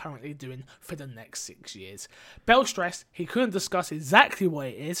Speed is currently doing for the next 6 years. Bell stressed he couldn't discuss exactly what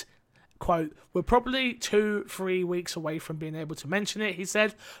it is. Quote, we're probably 2-3 weeks away from being able to mention it, he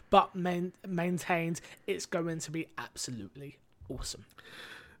said, but maintained it's going to be absolutely awesome.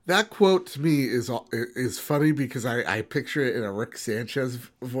 That quote to me is funny because I picture it in a Rick Sanchez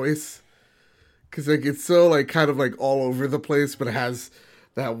voice. Because like it's so like kind of like all over the place, but it has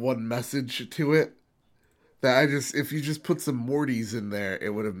that one message to it. That if you just put some Mortys in there, it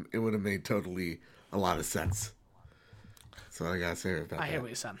would have made totally a lot of sense. That's what I gotta say about that. I hear what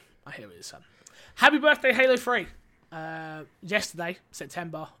you're saying. Happy birthday, Halo 3. Yesterday,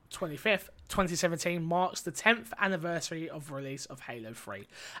 September 25th, 2017, marks the 10th anniversary of release of Halo 3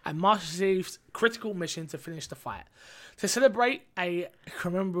 and Master Chief's critical mission to finish the fight. To celebrate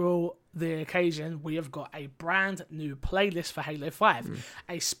commemorable the occasion, we have got a brand new playlist for Halo 5,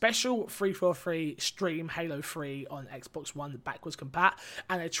 a special 343 stream Halo 3 on Xbox One backwards compat,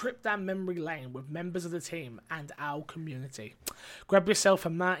 and a trip down memory lane with members of the team and our community. Grab yourself a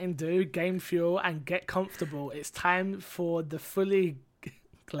Mountain Dew, game fuel, and get comfortable. It's time for the fully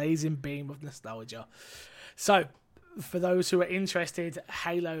glazing beam of nostalgia. So, for those who are interested,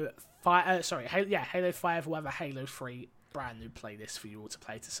 Halo 5 will have a Halo 3 brand new playlist for you all to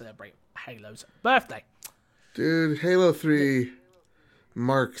play to celebrate Halo's birthday. Dude, Halo 3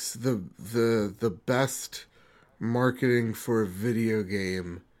 marks the best marketing for a video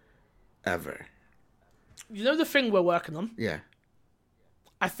game ever. You know the thing we're working on? Yeah.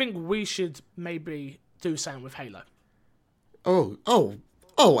 I think we should maybe do something with Halo. Oh,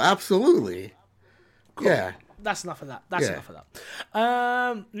 absolutely. Cool. Yeah. That's enough of that. Enough of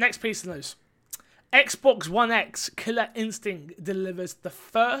that. Next piece of news. Xbox One X Killer Instinct delivers the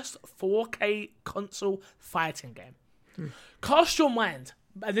first 4K console fighting game. Cast your mind,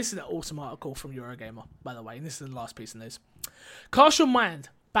 and this is an awesome article from Eurogamer, by the way, and this is the last piece of news. Cast your mind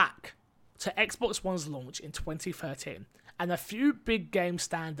back to Xbox One's launch in 2013, and a few big games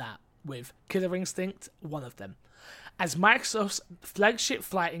stand out, with Killer Instinct one of them, as Microsoft's flagship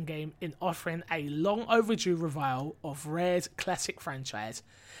fighting game in offering a long overdue revival of Rare's classic franchise,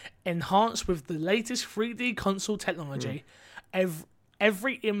 enhanced with the latest 3D console technology,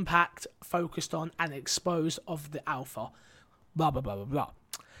 every impact focused on and exposed of the alpha, blah blah blah blah blah.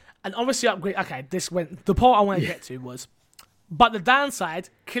 And obviously upgrade. Okay, the part I want to get to was, but the downside,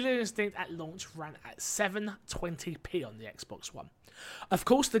 Killer Instinct at launch ran at 720p on the Xbox One. Of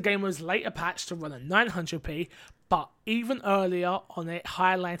course, the game was later patched to run at 900p, but even earlier on it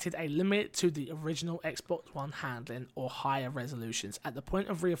highlighted a limit to the original Xbox One handling or higher resolutions at the point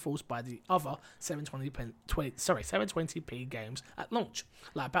of reinforced by the other 720p games at launch,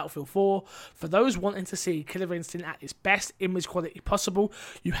 like Battlefield 4. For those wanting to see Killer Instinct at its best image quality possible,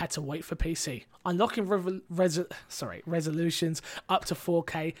 you had to wait for PC. Unlocking resolutions up to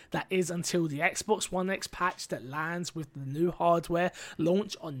 4K, that is until the Xbox One X patch that lands with the new hardware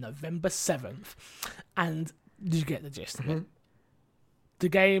launch on November 7th. And you get the gist of it. The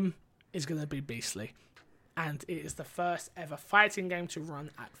game is going to be beastly, and it is the first ever fighting game to run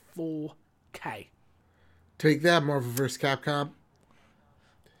at 4K. Take that, Marvel vs. Capcom.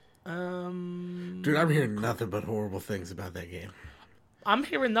 Dude, I'm hearing nothing but horrible things about that game. I'm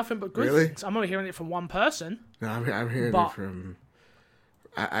hearing nothing but good things. I'm only hearing it from one person. No, I'm hearing it from...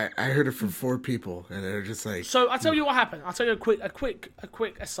 I heard it from 4 people, and they're just like... So, I'll tell you what happened. I'll tell you a quick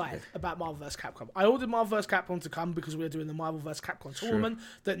aside about Marvel vs. Capcom. I ordered Marvel vs. Capcom to come because we were doing the Marvel vs. Capcom tournament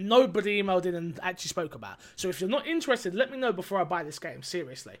that nobody emailed in and actually spoke about. So, if you're not interested, let me know before I buy this game,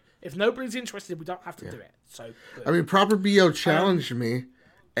 seriously. If nobody's interested, we don't have to do it. So, good. I mean, Proper BO challenged me,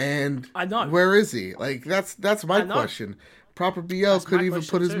 and... I know. Where is he? Like, that's my question. Proper BO couldn't even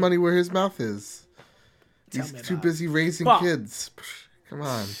put his money where his mouth is. He's too busy raising kids. Come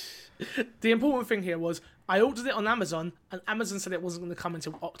on. The important thing here was I ordered it on Amazon, and Amazon said it wasn't going to come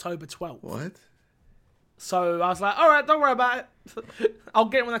until October 12th. What? So I was like, all right, don't worry about it. I'll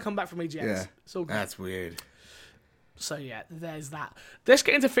get it when I come back from EGX. Yeah, it's all good. That's weird. So yeah, there's that. Let's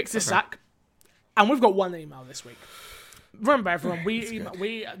get into Fix This Sack. And we've got one email this week. Remember, everyone,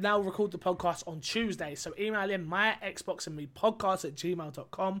 we now record the podcast on Tuesday, so email in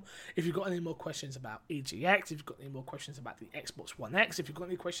myxboxandmepodcast@gmail.com if you've got any more questions about EGX, if you've got any more questions about the Xbox One X, if you've got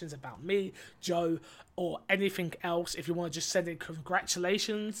any questions about me, Joe, or anything else, if you want to just send in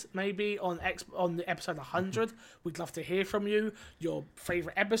congratulations maybe on the episode 100, we'd love to hear from you, your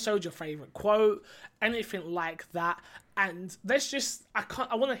favourite episode, your favourite quote, anything like that. And let's just, I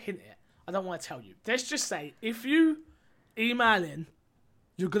want to hint it, I don't want to tell you. Let's just say, if you email in,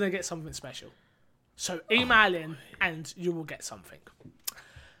 you're going to get something special. So email in and you will get something.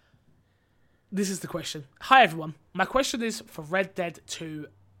 This is the question. Hi everyone. My question is for Red Dead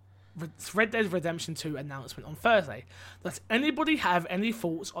Redemption 2 announcement on Thursday. Does anybody have any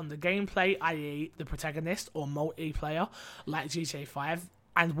thoughts on the gameplay, i.e. the protagonist or multiplayer, like GTA 5?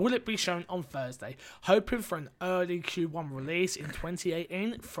 And will it be shown on Thursday? Hoping for an early Q1 release in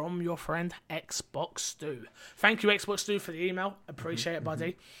 2018 from your friend Xbox Stu. Thank you, Xbox Stu, for the email. Appreciate it,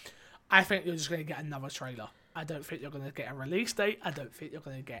 buddy. I think you're just going to get another trailer. I don't think you're going to get a release date. I don't think you're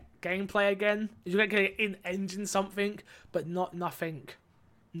going to get gameplay again. You're going to get in-engine something, but nothing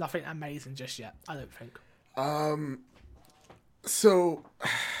amazing just yet. I don't think. So,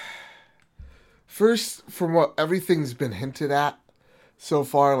 first, from what everything's been hinted at so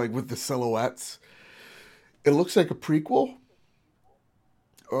far, like with the silhouettes, it looks like a prequel.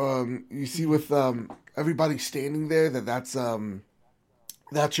 You see with everybody standing there that's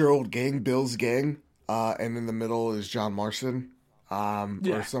your old gang, Bill's gang, and in the middle is John Marston. Or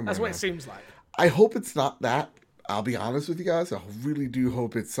somewhere that's what it seems like. I hope it's not that. I'll be honest with you guys. I really do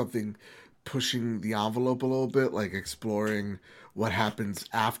hope it's something pushing the envelope a little bit, like exploring what happens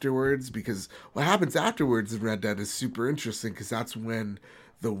afterwards, because what happens afterwards in Red Dead is super interesting, because that's when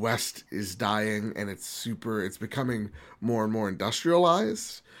the West is dying and it's becoming more and more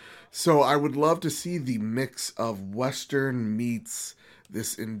industrialized. So I would love to see the mix of Western meets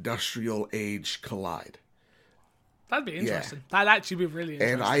this industrial age collide. That'd be interesting. Yeah. That'd actually be really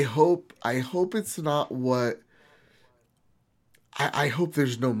interesting. And I hope it's not what. I hope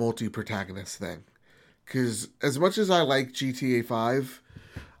there's no multi-protagonist thing, because as much as I like GTA 5,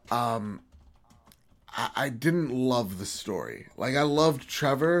 I didn't love the story. Like, I loved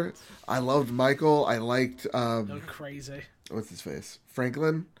Trevor, I loved Michael, I liked crazy. What's his face?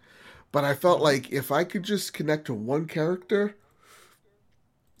 Franklin. But I felt like if I could just connect to one character,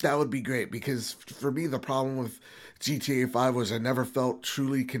 that would be great, because for me the problem with GTA 5 was I never felt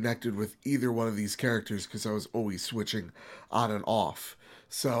truly connected with either one of these characters because I was always switching on and off.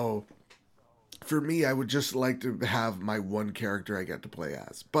 So for me, I would just like to have my one character I get to play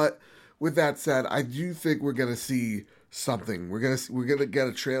as. But with that said, I do think we're gonna see something. We're gonna get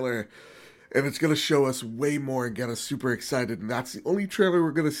a trailer, and it's gonna show us way more and get us super excited. And that's the only trailer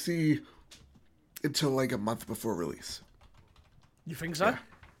we're gonna see until like a month before release. You think so? Yeah.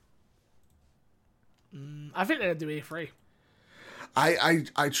 I think they're gonna do E3.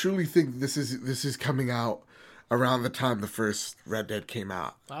 I truly think this is coming out around the time the first Red Dead came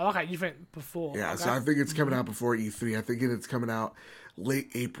out. Oh, okay, you think before? Yeah, okay. So I think it's coming out before E3. I think it's coming out late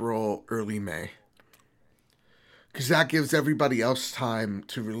April, early May. Because that gives everybody else time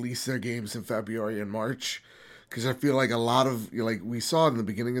to release their games in February and March. Because I feel like a lot of, like we saw in the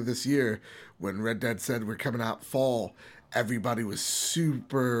beginning of this year, when Red Dead said we're coming out fall, everybody was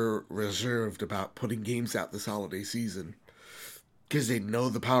super reserved about putting games out this holiday season. Because they know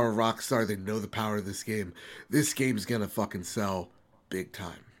the power of Rockstar, they know the power of this game. This game's gonna fucking sell big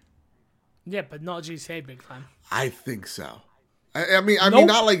time. Yeah, but not GTA big time. I think so. I mean,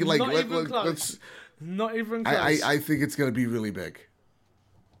 not like not even close. Not even close. I think it's gonna be really big.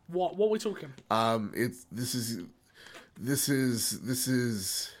 What are we talking? This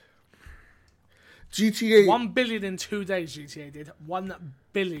is GTA. 1 billion in 2 days. GTA did 1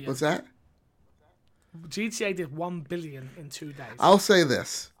 billion. What's that? GTA did 1 billion in 2 days. I'll say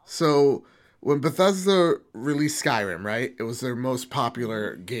this. So when Bethesda released Skyrim, right? It was their most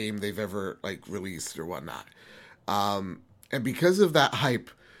popular game they've ever like released or whatnot. And because of that hype,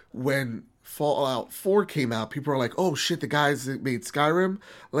 when Fallout 4 came out, people were like, "Oh shit, the guys that made Skyrim,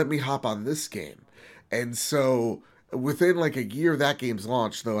 let me hop on this game." And so within like a year of that game's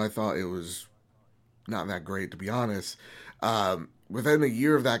launch, though I thought it was not that great to be honest, within a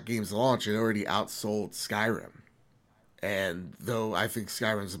year of that game's launch, it already outsold Skyrim. And though I think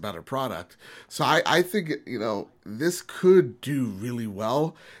Skyrim's a better product. So I think, this could do really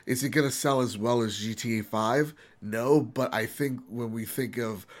well. Is it going to sell as well as GTA 5? No, but I think when we think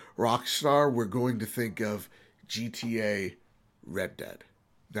of Rockstar, we're going to think of GTA Red Dead.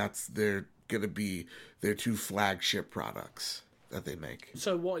 They're going to be their two flagship products that they make.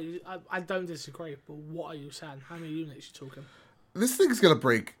 So what are you, I don't disagree, but what are you saying? How many units are you talking? This thing's going to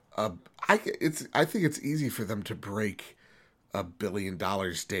break I think it's easy for them to break $1 billion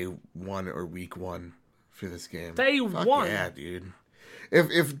day one or week one for this game. Day one? Yeah, dude.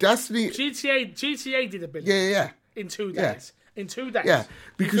 If Destiny GTA did $1 billion. Yeah. In 2 days. Yeah. In 2 days. Yeah,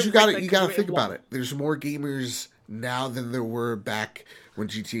 because you gotta think about it. There's more gamers now than there were back when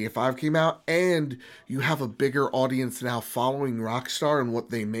GTA 5 came out, and you have a bigger audience now following Rockstar and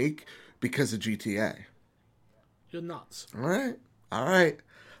what they make because of GTA. You're nuts. All right.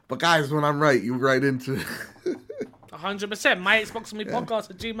 But guys, when I'm right, you write into 100%. My Xbox and Me podcast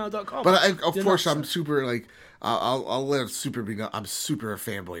at gmail.com. But of course, I'm super like I'll let it super be known. I'm super a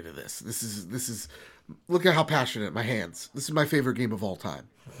fanboy to this. This is look at how passionate my hands. This is my favorite game of all time.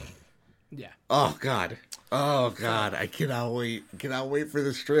 Yeah. Oh god. I cannot wait. Cannot wait for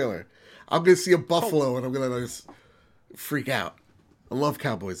this trailer. I'm gonna see a buffalo and I'm gonna just freak out. I love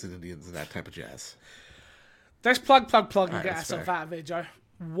cowboys and Indians and that type of jazz. Let's plug and get ourselves out of here, Joe.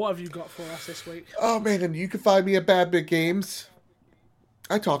 What have you got for us this week? Oh, man, and you can find me at Bad Bit Games.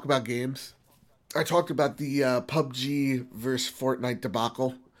 I talk about games. I talked about the PUBG versus Fortnite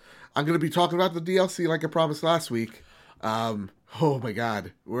debacle. I'm going to be talking about the DLC like I promised last week. Oh, my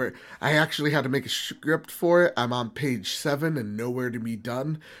God. I actually had to make a script for it. I'm on page 7 and nowhere to be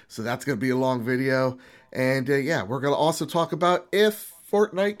done. So that's going to be a long video. And, we're going to also talk about if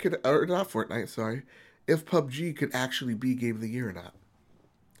Fortnite could... Or not Fortnite, sorry. If PUBG could actually be Game of the Year or not.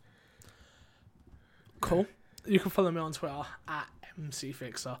 Cool. You can follow me on Twitter at MC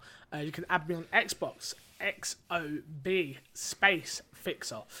Fixer. You can add me on Xbox, XOB space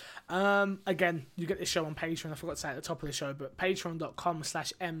Fixer. Again, you get this show on Patreon. I forgot to say at the top of the show, but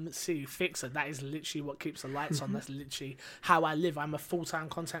patreon.com/MC Fixer. That is literally what keeps the lights on. That's literally how I live. I'm a full-time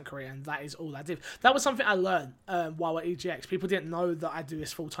content creator, and that is all I do. That was something I learned while at EGX. People didn't know that I do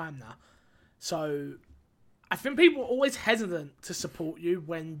this full-time now. So I think people are always hesitant to support you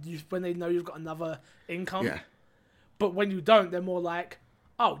when they know you've got another income. Yeah. But when you don't, they're more like,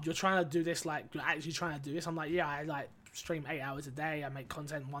 oh, you're trying to do this, like, you're actually trying to do this. I'm like, yeah, I, like, stream 8 hours a day. I make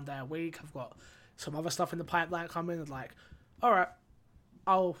content 1 day a week. I've got some other stuff in the pipeline coming. And like, all right,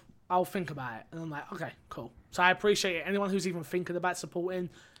 I'll think about it. And I'm like, okay, cool. So I appreciate it. Anyone who's even thinking about supporting,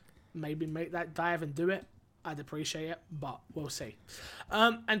 maybe make that dive and do it. I'd appreciate it, but we'll see.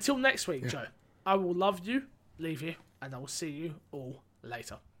 Until next week, Joe, I will love you, leave you, and I will see you all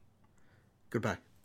later. Goodbye.